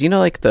 like, because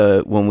like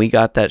when we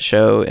got that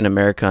show in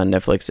America on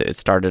Netflix, it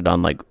started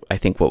on like, I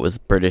think what was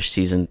British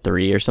season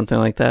 3 or something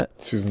like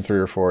that. Season 3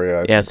 or 4, yeah. I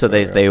Yeah, think so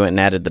they went and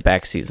added the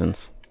back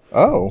seasons.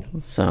 Oh.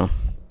 So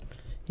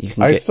you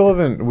can. I still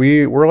haven't.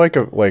 We're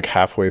like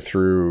halfway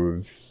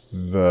through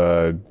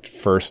the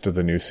first of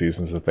the new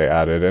seasons that they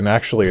added, and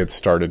actually it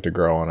started to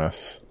grow on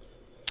us.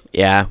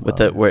 Yeah, with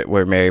the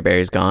where Mary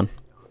Berry's gone.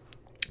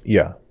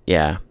 Yeah.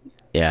 Yeah.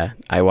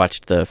 I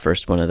watched the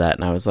first one of that,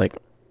 and I was like,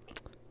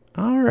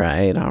 all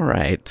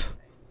right.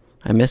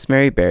 I miss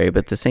Mary Berry,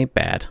 but this ain't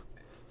bad.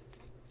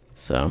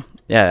 So,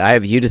 yeah, I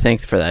have you to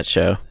thank for that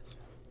show.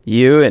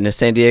 You and a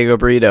San Diego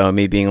burrito, and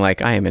me being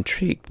like, I am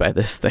intrigued by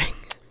this thing.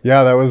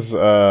 Yeah, that was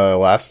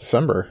last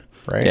December,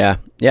 right? Yeah.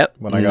 Yep.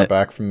 When I got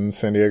back from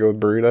San Diego with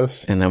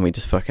burritos. And then we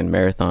just fucking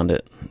marathoned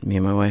it, me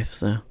and my wife.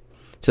 So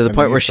to the And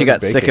point then where you she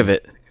got started sick of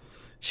baking. it.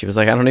 She was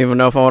like, I don't even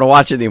know if I want to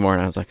watch it anymore.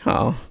 And I was like,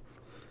 oh,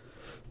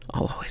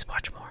 I'll always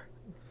watch more.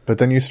 But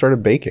then you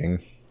started baking,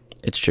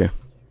 It's true.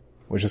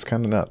 which is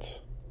kind of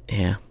nuts.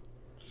 Yeah.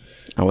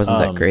 I wasn't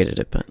that great at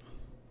it, but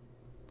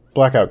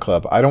Blackout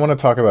Club. I don't want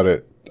to talk about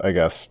it, I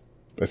guess.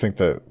 I think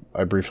that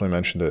I briefly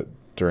mentioned it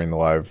during the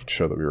live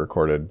show that we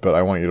recorded, but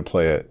I want you to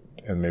play it,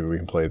 and maybe we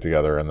can play it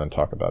together and then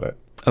talk about it.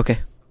 okay.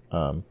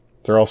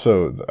 They're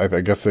also, I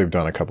guess they've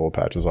done a couple of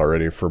patches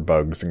already for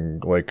bugs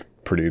and like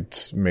pretty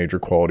major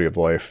quality of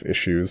life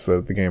issues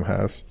that the game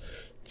has.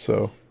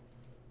 So,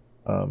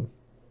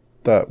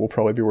 that will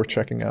probably be worth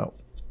checking out.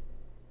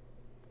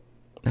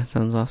 That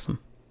sounds awesome.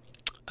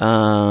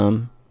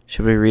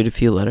 Should we read a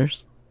few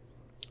letters?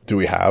 Do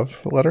we have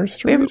letters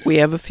to read? We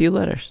have a few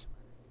letters.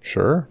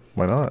 Sure.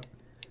 Why not?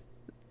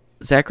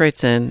 Zach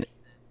writes in,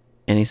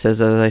 and he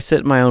says, as I sit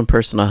in my own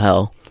personal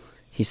hell,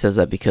 he says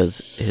that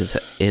because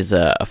his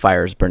a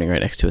fire is burning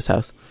right next to his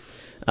house.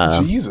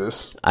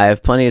 Jesus. I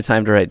have plenty of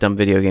time to write dumb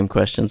video game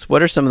questions.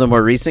 What are some of the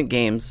more recent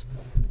games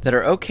that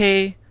are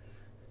okay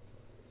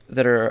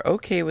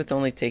with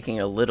only taking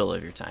a little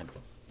of your time?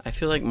 I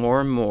feel like more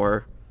and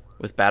more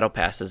with battle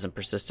passes and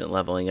persistent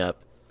leveling up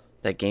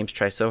that games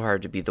try so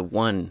hard to be the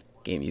one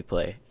game you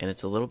play, and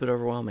it's a little bit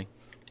overwhelming.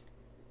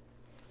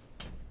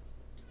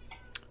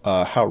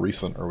 How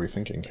recent are we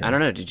thinking here? I don't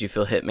know. Did you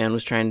feel Hitman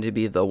was trying to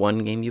be the one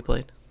game you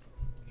played?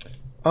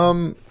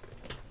 I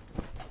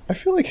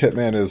feel like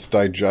Hitman is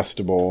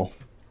digestible.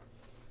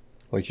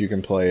 Like you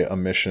can play a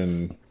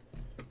mission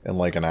in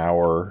like an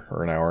hour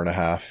or an hour and a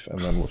half and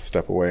then we'll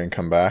step away and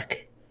come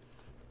back.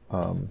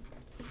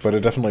 But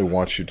it definitely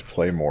wants you to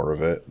play more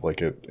of it.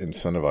 Like it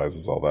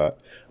incentivizes all that.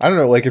 I don't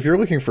know, like if you're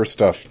looking for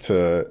stuff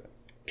to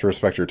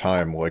respect your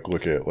time, like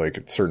look at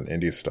like certain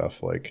indie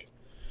stuff. Like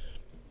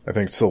I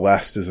think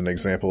Celeste is an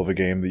example of a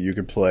game that you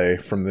could play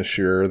from this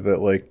year that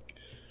like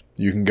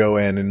you can go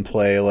in and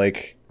play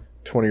like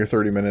 20 or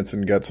 30 minutes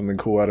and get something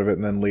cool out of it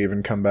and then leave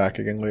and come back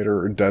again later.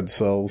 Or Dead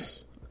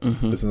Cells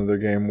is another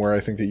game where I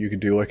think that you could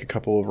do like a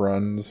couple of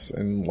runs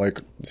and like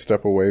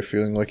step away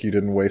feeling like you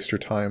didn't waste your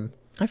time.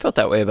 I felt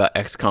that way about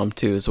XCOM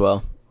 2 as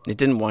well. It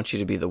didn't want you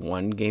to be the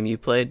one game you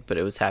played, but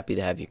it was happy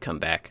to have you come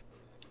back.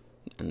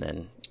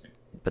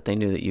 But they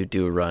knew that you'd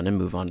do a run and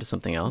move on to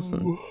something else,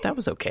 and that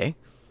was okay.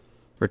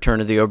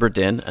 Return of the Obra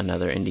Dinn,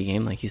 another indie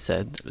game, like you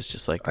said. It was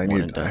just like one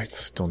and done. I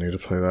still need to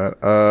play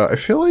that. I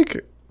feel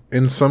like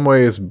in some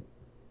ways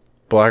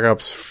Black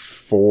Ops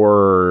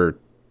 4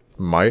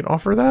 might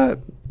offer that.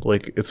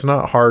 Like, it's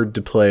not hard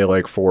to play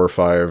like 4 or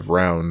 5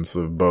 rounds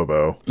of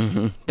Bobo.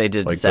 Mm-hmm. They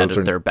did Like, set those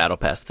up are- their battle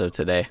pass though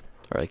today,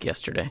 or like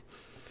yesterday.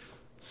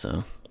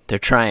 So they're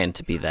trying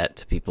to be that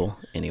to people,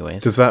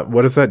 anyways.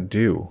 What does that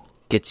do?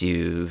 Gets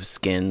you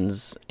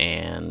skins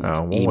and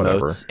Oh, well, emotes,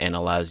 whatever. and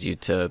allows you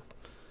to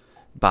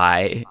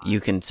buy.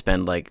 You can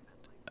spend like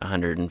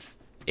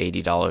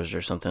 $180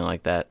 or something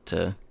like that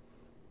to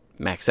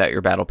max out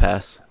your battle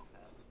pass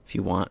if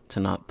you want to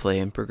not play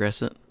and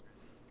progress it.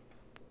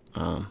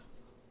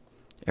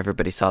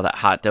 Everybody saw that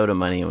hot Dota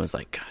money and was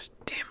like, gosh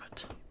damn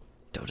it,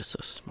 Dota's so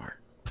smart.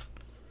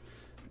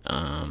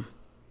 But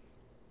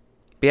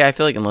yeah, I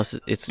feel like unless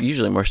it's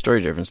usually more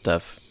story driven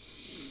stuff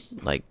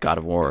like God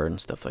of War and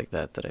stuff like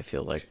that I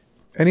feel like.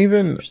 And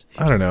even,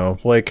 I don't know,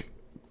 like,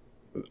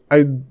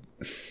 I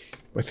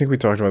think we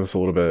talked about this a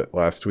little bit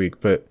last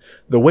week, but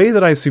the way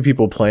that I see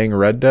people playing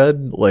Red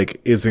Dead, like,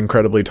 is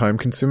incredibly time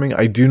consuming.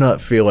 I do not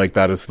feel like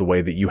that is the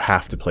way that you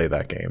have to play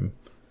that game.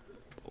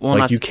 Well,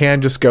 Like, you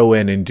can just go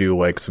in and do,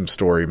 like, some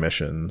story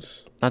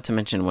missions. not to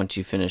mention once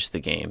you finish the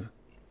game,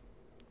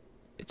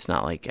 it's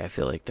not like I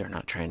feel like they're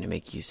not trying to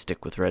make you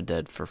stick with Red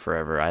Dead for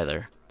forever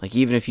either. Like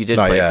even if you did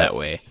Not play yet. it that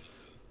way,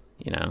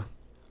 you know.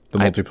 The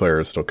multiplayer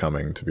is still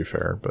coming, to be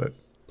fair, but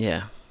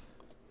Yeah.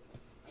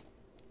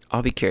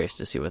 I'll be curious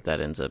to see what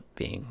that ends up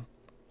being.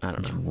 I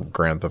don't know.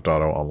 Grand Theft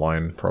Auto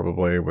Online,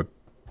 probably, with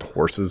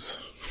horses.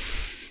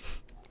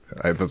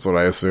 That's what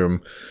I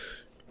assume.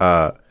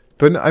 The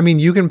But I mean,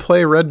 you can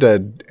play Red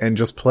Dead and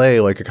just play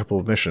like a couple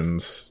of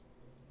missions,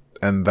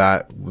 and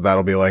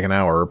that'll be like an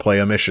hour. Or play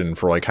a mission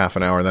for like half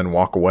an hour and then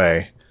walk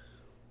away.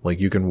 Like,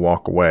 you can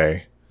walk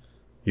away.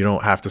 You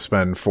don't have to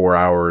spend 4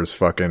 hours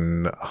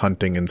fucking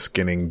hunting and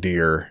skinning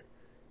deer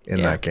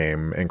in that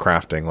game and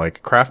crafting.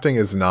 Like, crafting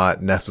is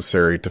not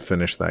necessary to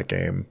finish that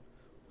game.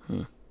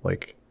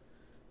 Like,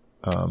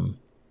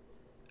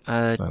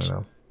 I don't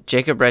know.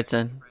 Jacob writes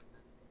in.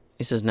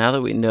 He says, now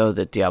that we know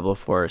that Diablo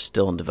 4 is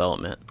still in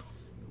development,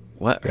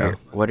 what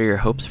are your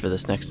hopes for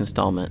this next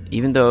installment?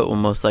 Even though it will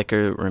most likely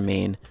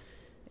remain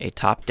a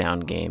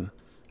top-down game,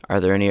 are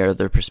there any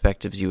other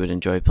perspectives you would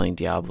enjoy playing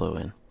Diablo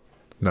in?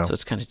 No. So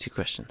it's kind of two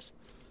questions.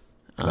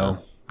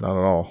 No, not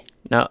at all.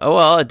 No,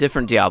 well, a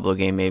different Diablo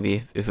game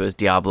maybe. If it was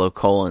Diablo :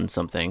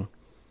 something,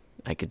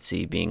 I could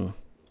see being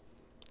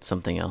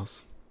something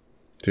else.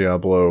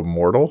 Diablo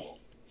Mortal?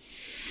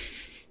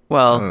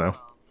 Well, I don't know.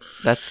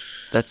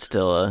 That's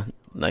still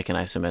like an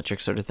isometric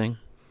sort of thing.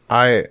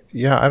 I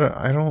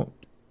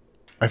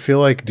feel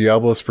like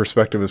Diablo's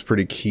perspective is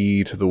pretty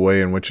key to the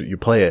way in which you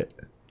play it.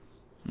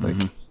 Like,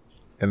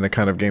 in the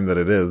kind of game that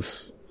it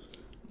is.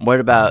 What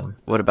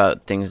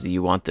about things that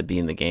you want to be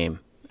in the game?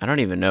 I don't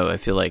even know. I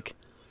feel like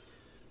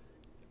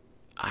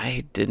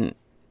I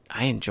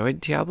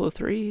enjoyed Diablo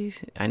 3.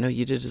 I know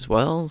you did as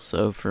well.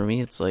 So for me,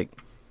 it's like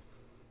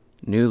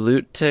new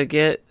loot to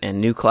get and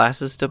new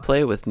classes to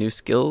play with new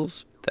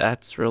skills.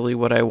 That's really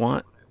what I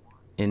want.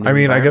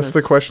 I guess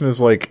the question is,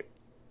 like,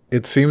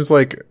 it seems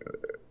like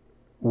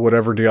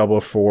whatever Diablo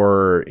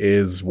 4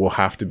 is will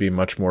have to be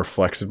much more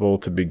flexible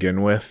to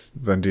begin with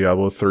than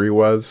Diablo 3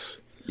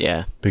 was.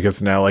 Yeah.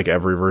 Because now, like,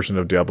 every version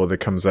of Diablo that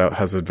comes out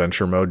has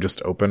adventure mode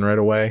just open right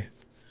away.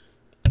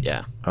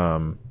 Yeah.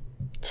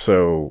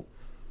 So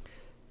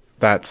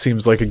that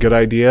seems like a good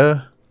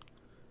idea.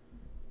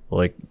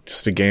 Like,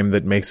 just a game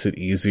that makes it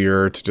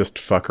easier to just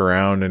fuck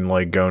around and,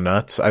 like, go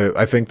nuts.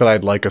 I think that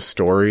I'd like a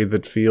story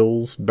that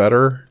feels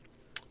better.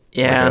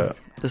 Yeah.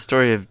 The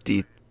story of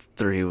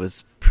D3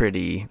 was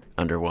pretty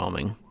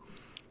underwhelming.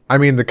 I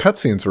mean, the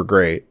cutscenes were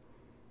great.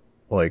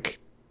 Like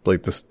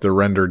the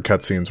rendered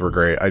cutscenes were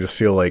great. I just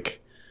feel like,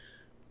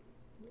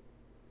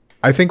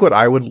 I think what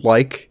I would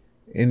like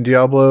in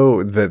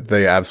Diablo that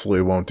they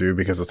absolutely won't do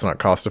because it's not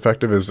cost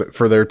effective is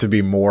for there to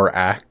be more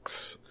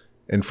acts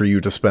and for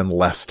you to spend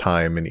less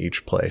time in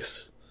each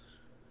place.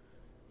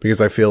 Because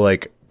I feel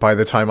like by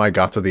the time I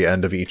got to the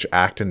end of each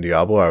act in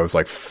Diablo, I was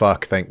like,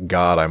 fuck, thank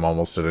God I'm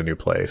almost at a new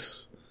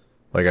place.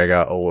 Like, I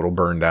got a little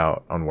burned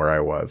out on where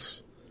I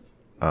was.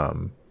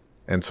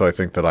 And so I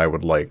think that I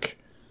would like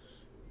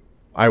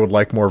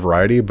more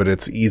variety, but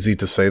it's easy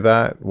to say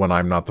that when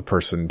I'm not the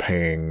person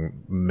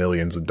paying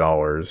millions of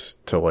dollars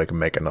to, like,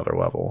 make another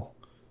level.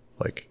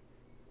 Like,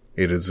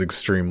 it is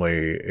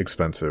extremely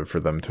expensive for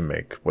them to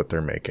make what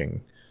they're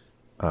making.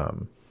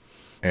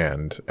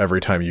 And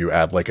every time you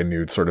add, like, a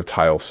new sort of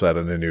tile set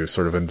and a new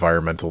sort of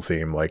environmental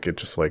theme, like,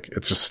 it's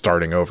just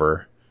starting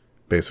over,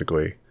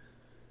 basically.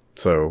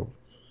 So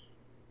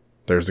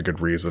there's a good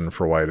reason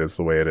for why it is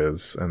the way it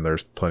is, and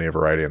there's plenty of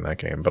variety in that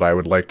game. But I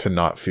would like to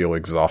not feel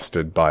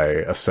exhausted by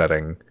a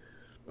setting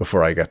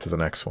before I get to the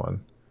next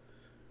one.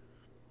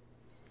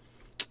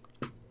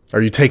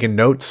 Are you taking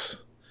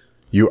notes,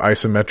 you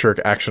isometric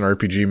action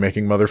RPG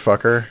making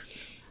motherfucker?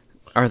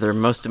 Arthur,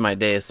 most of my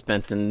day is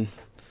spent in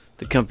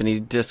the company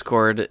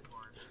Discord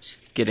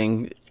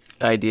getting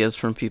ideas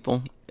from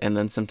people, and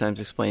then sometimes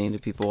explaining to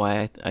people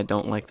why I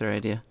don't like their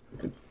idea.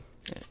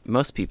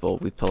 Most people,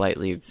 we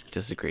politely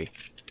disagree.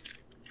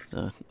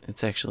 So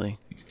it's actually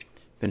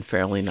been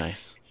fairly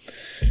nice.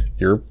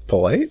 You're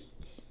polite?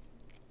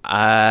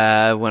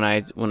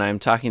 When I'm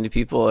talking to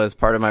people as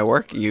part of my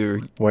work,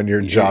 when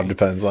your job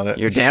depends on it.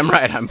 You're damn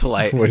right I'm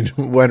polite.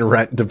 when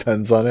rent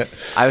depends on it.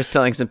 I was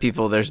telling some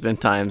people there's been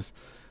times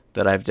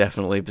that I've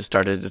definitely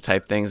started to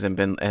type things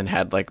and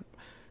had like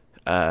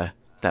that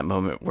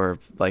moment where,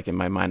 like, in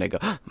my mind I go,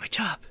 oh, my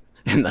job.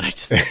 And then I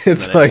just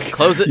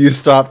close it. You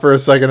stop for a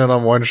second, and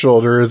on one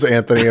shoulder is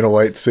Anthony in a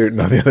white suit, and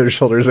on the other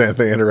shoulder is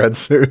Anthony in a red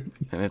suit.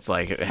 And it's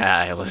like,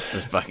 let's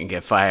just fucking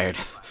get fired.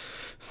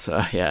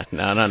 So yeah,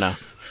 no.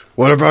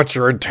 What about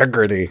your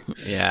integrity?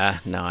 Yeah,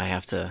 no, I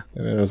have to.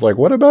 And then it was like,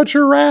 what about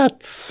your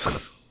rats?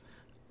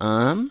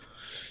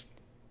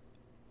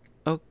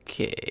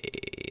 Okay,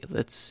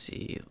 let's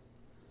see.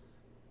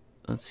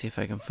 Let's see if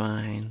I can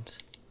find.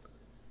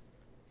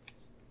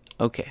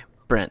 Okay,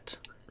 Brent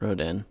wrote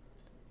in.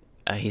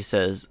 He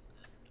says,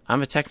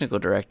 I'm a technical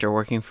director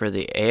working for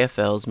the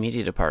AFL's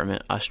media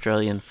department,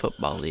 Australian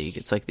Football League.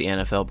 It's like the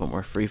NFL, but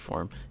more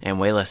freeform and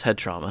way less head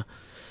trauma.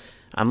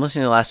 I'm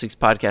listening to last week's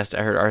podcast.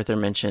 I heard Arthur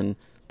mention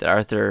that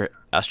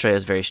Australia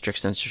has very strict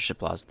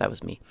censorship laws. That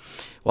was me.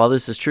 While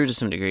this is true to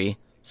some degree,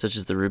 such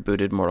as the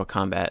rebooted Mortal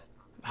Kombat,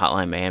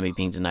 Hotline Miami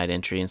being denied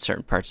entry, and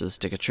certain parts of the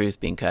Stick of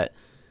Truth being cut,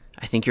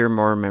 I think you're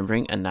more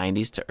remembering a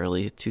 90s to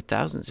early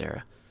 2000s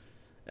era.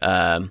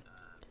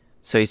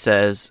 So he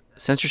says,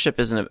 censorship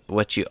isn't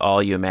what you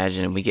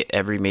imagine, and we get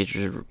every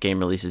major game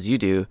release as you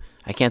do.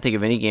 I can't think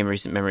of any game in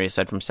recent memory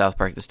aside from South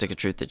Park: The Stick of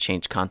Truth that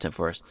changed content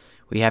for us.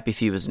 We Happy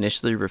Few was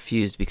initially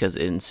refused because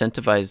it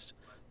incentivized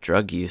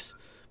drug use,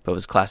 but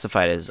was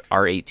classified as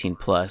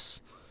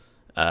R18+,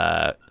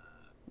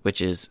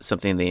 which is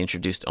something they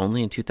introduced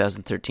only in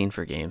 2013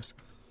 for games.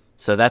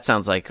 So that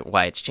sounds like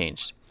why it's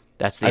changed.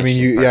 That's the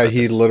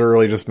he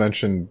literally just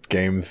mentioned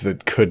games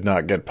that could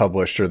not get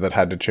published or that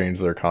had to change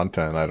their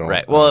content.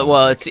 Right.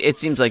 Well, it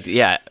seems like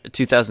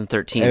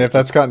 2013. And if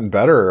that's gotten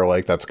better,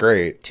 like that's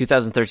great.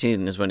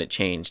 2013 is when it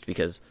changed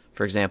because,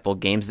 for example,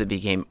 games that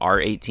became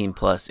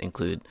R18+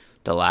 include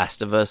The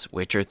Last of Us,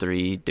 Witcher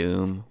 3,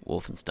 Doom,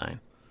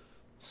 Wolfenstein.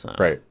 So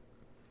right.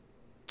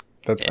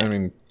 That's. Yeah. I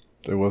mean,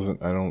 it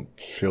wasn't. I don't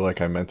feel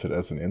like I meant it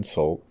as an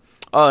insult.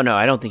 Oh no,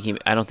 I don't think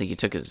he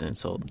took it as an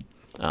insult.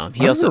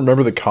 He also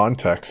remember the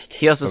context.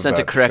 He also sent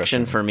a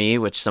correction for me,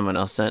 which someone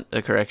else sent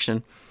a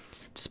correction,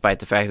 despite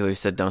the fact that we've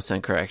said don't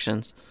send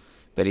corrections.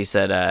 But he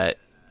said,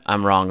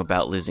 "I'm wrong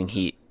about losing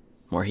heat,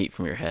 more heat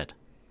from your head.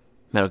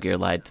 Metal Gear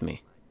lied to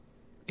me.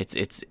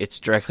 It's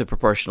directly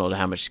proportional to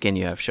how much skin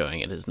you have showing.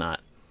 It is not.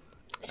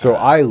 So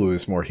I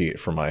lose more heat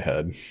from my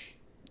head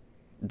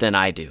than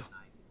I do.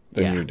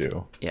 Than you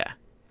do. Yeah.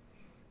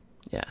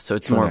 So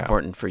it's more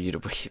important for you to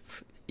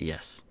believe."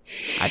 Yes,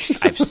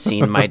 I've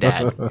seen my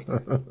dad.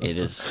 It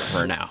is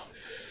for now.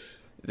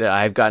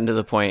 I've gotten to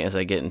the point as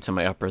I get into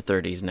my upper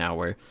 30s now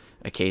where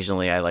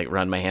occasionally I like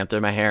run my hand through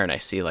my hair and I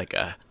see like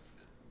a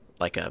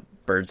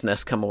bird's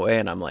nest come away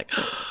and I'm like,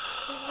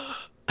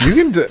 you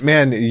can,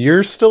 man,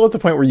 you're still at the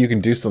point where you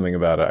can do something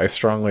about it. I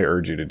strongly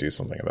urge you to do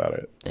something about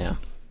it. Yeah.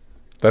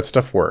 That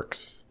stuff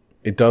works.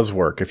 It does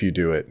work if you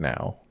do it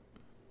now.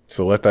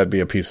 So let that be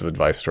a piece of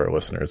advice to our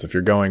listeners. If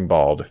you're going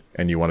bald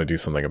and you want to do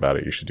something about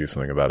it, you should do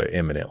something about it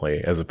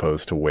imminently, as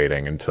opposed to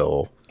waiting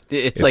until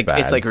it's like bad.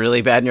 It's like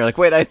really bad, and you're like,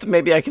 wait,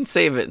 maybe I can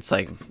save it. It's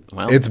like,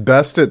 well, it's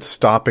best at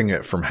stopping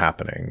it from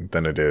happening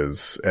than it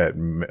is at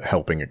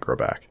helping it grow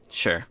back.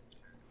 Sure,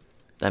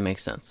 that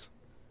makes sense.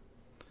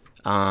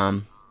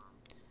 And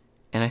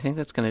I think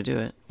that's gonna do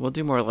it. We'll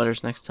do more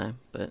letters next time,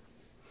 but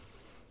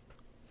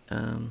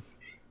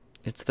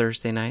it's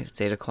Thursday night.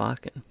 It's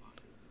 8:00, and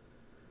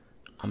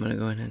I'm going to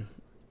go in and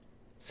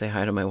say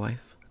hi to my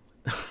wife.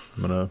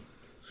 I'm going to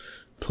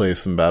play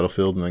some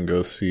Battlefield and then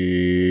go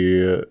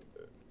see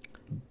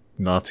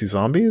Nazi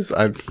Zombies.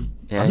 I'm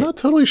not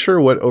totally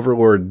sure what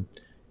Overlord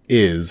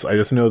is. I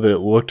just know that it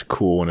looked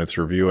cool and it's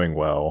reviewing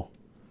well.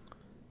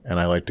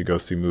 And I like to go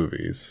see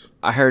movies.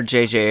 I heard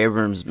J.J.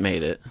 Abrams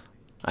made it.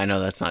 I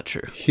know that's not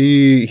true.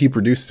 He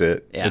produced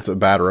it. Yeah. It's a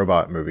bad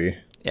robot movie.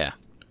 Yeah.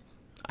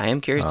 I am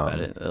curious about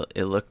it.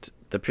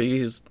 The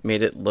previews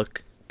made it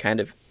look kind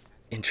of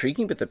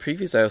intriguing, but the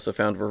previews I also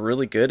found were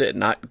really good at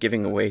not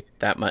giving away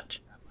that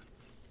much.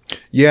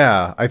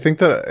 Yeah, I think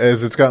that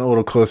as it's gotten a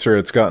little closer,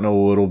 it's gotten a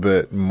little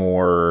bit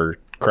more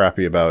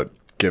crappy about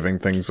giving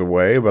things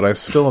away, but I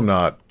still am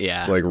not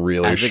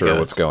really sure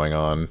what's going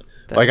on.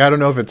 I don't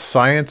know if it's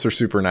science or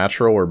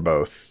supernatural or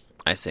both.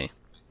 I see.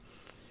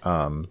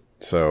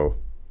 So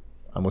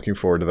I'm looking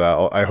forward to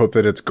that. I hope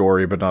that it's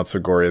gory, but not so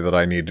gory that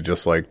I need to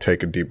just like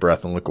take a deep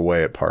breath and look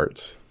away at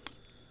parts.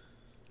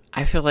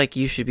 I feel like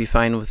you should be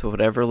fine with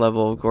whatever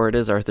level of gore it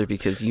is, Arthur,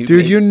 because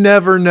you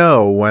never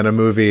know when a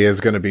movie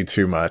is going to be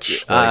too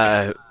much.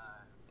 I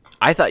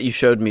thought you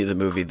showed me the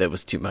movie that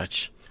was too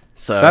much.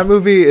 So that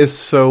movie is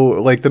so,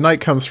 like, The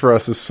Night Comes for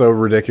Us is so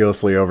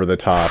ridiculously over the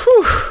top.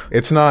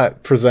 It's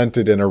not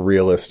presented in a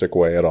realistic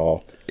way at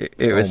all.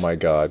 Oh my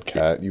God,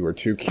 Kat, you were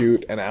too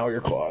cute, and ow,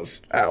 your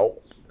claws. Ow.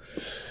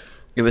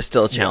 It was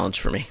still a challenge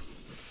for me.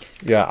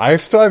 Yeah, I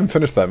still haven't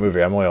finished that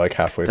movie. I'm only like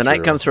halfway through. The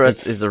Night Comes for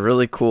Us is a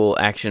really cool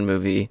action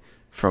movie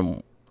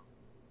from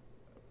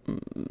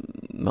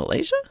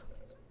Malaysia?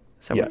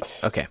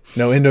 Yes. Okay.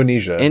 No,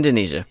 Indonesia.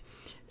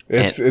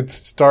 It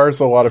stars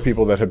a lot of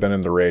people that have been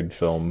in the Raid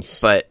films.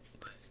 But,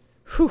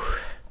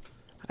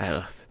 I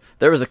don't know.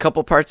 There was a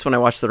couple parts when I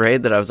watched the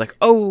Raid that I was like,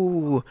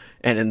 oh!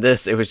 And in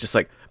this, it was just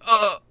like,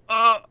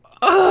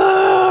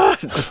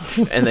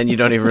 and then you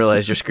don't even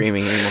realize you're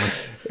screaming anymore.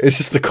 It's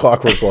just a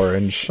Clockwork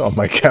Orange on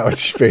my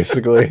couch,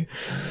 basically.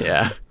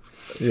 Yeah.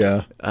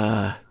 Yeah.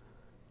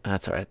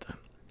 That's all right, though.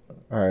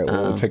 All right,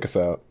 well, take us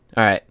out.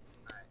 All right.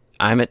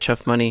 I'm at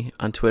Chuff Money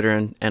on Twitter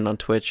and on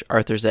Twitch.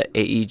 Arthur's at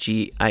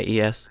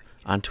AEGIES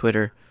on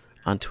Twitter,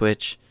 on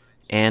Twitch,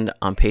 and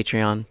on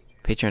Patreon,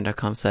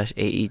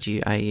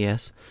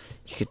 patreon.com/AEGIES.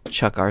 You could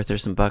chuck Arthur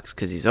some bucks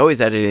because he's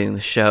always editing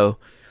the show.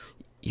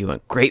 You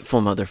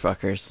ungrateful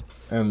motherfuckers.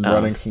 And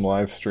running some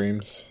live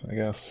streams, I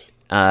guess.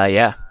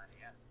 Yeah.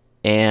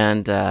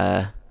 And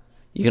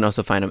you can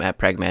also find him at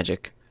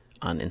Pragmagic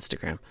on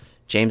Instagram.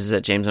 James is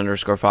at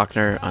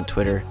James_Faulkner on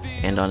Twitter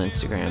and on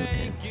Instagram.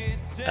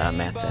 And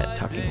Matt's at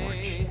Talking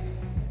Orange.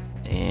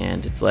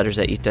 And it's letters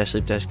at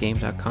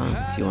eat-sleep-game.com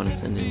if you want to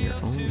send in your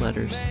own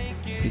letters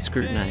to be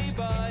scrutinized.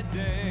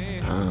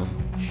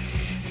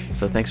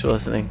 So thanks for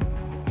listening.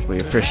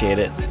 We appreciate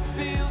it.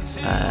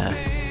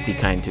 Be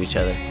kind to each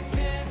other.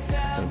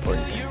 That's an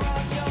important thing.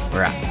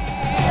 We're out.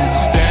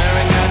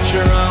 at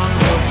your own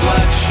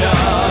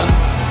reflection,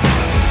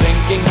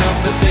 thinking of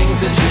the things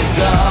that you've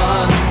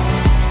done.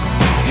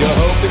 You're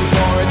hoping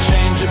for a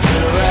change of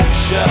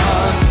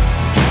direction,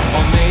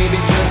 or maybe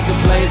just a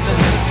place in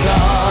the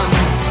sun.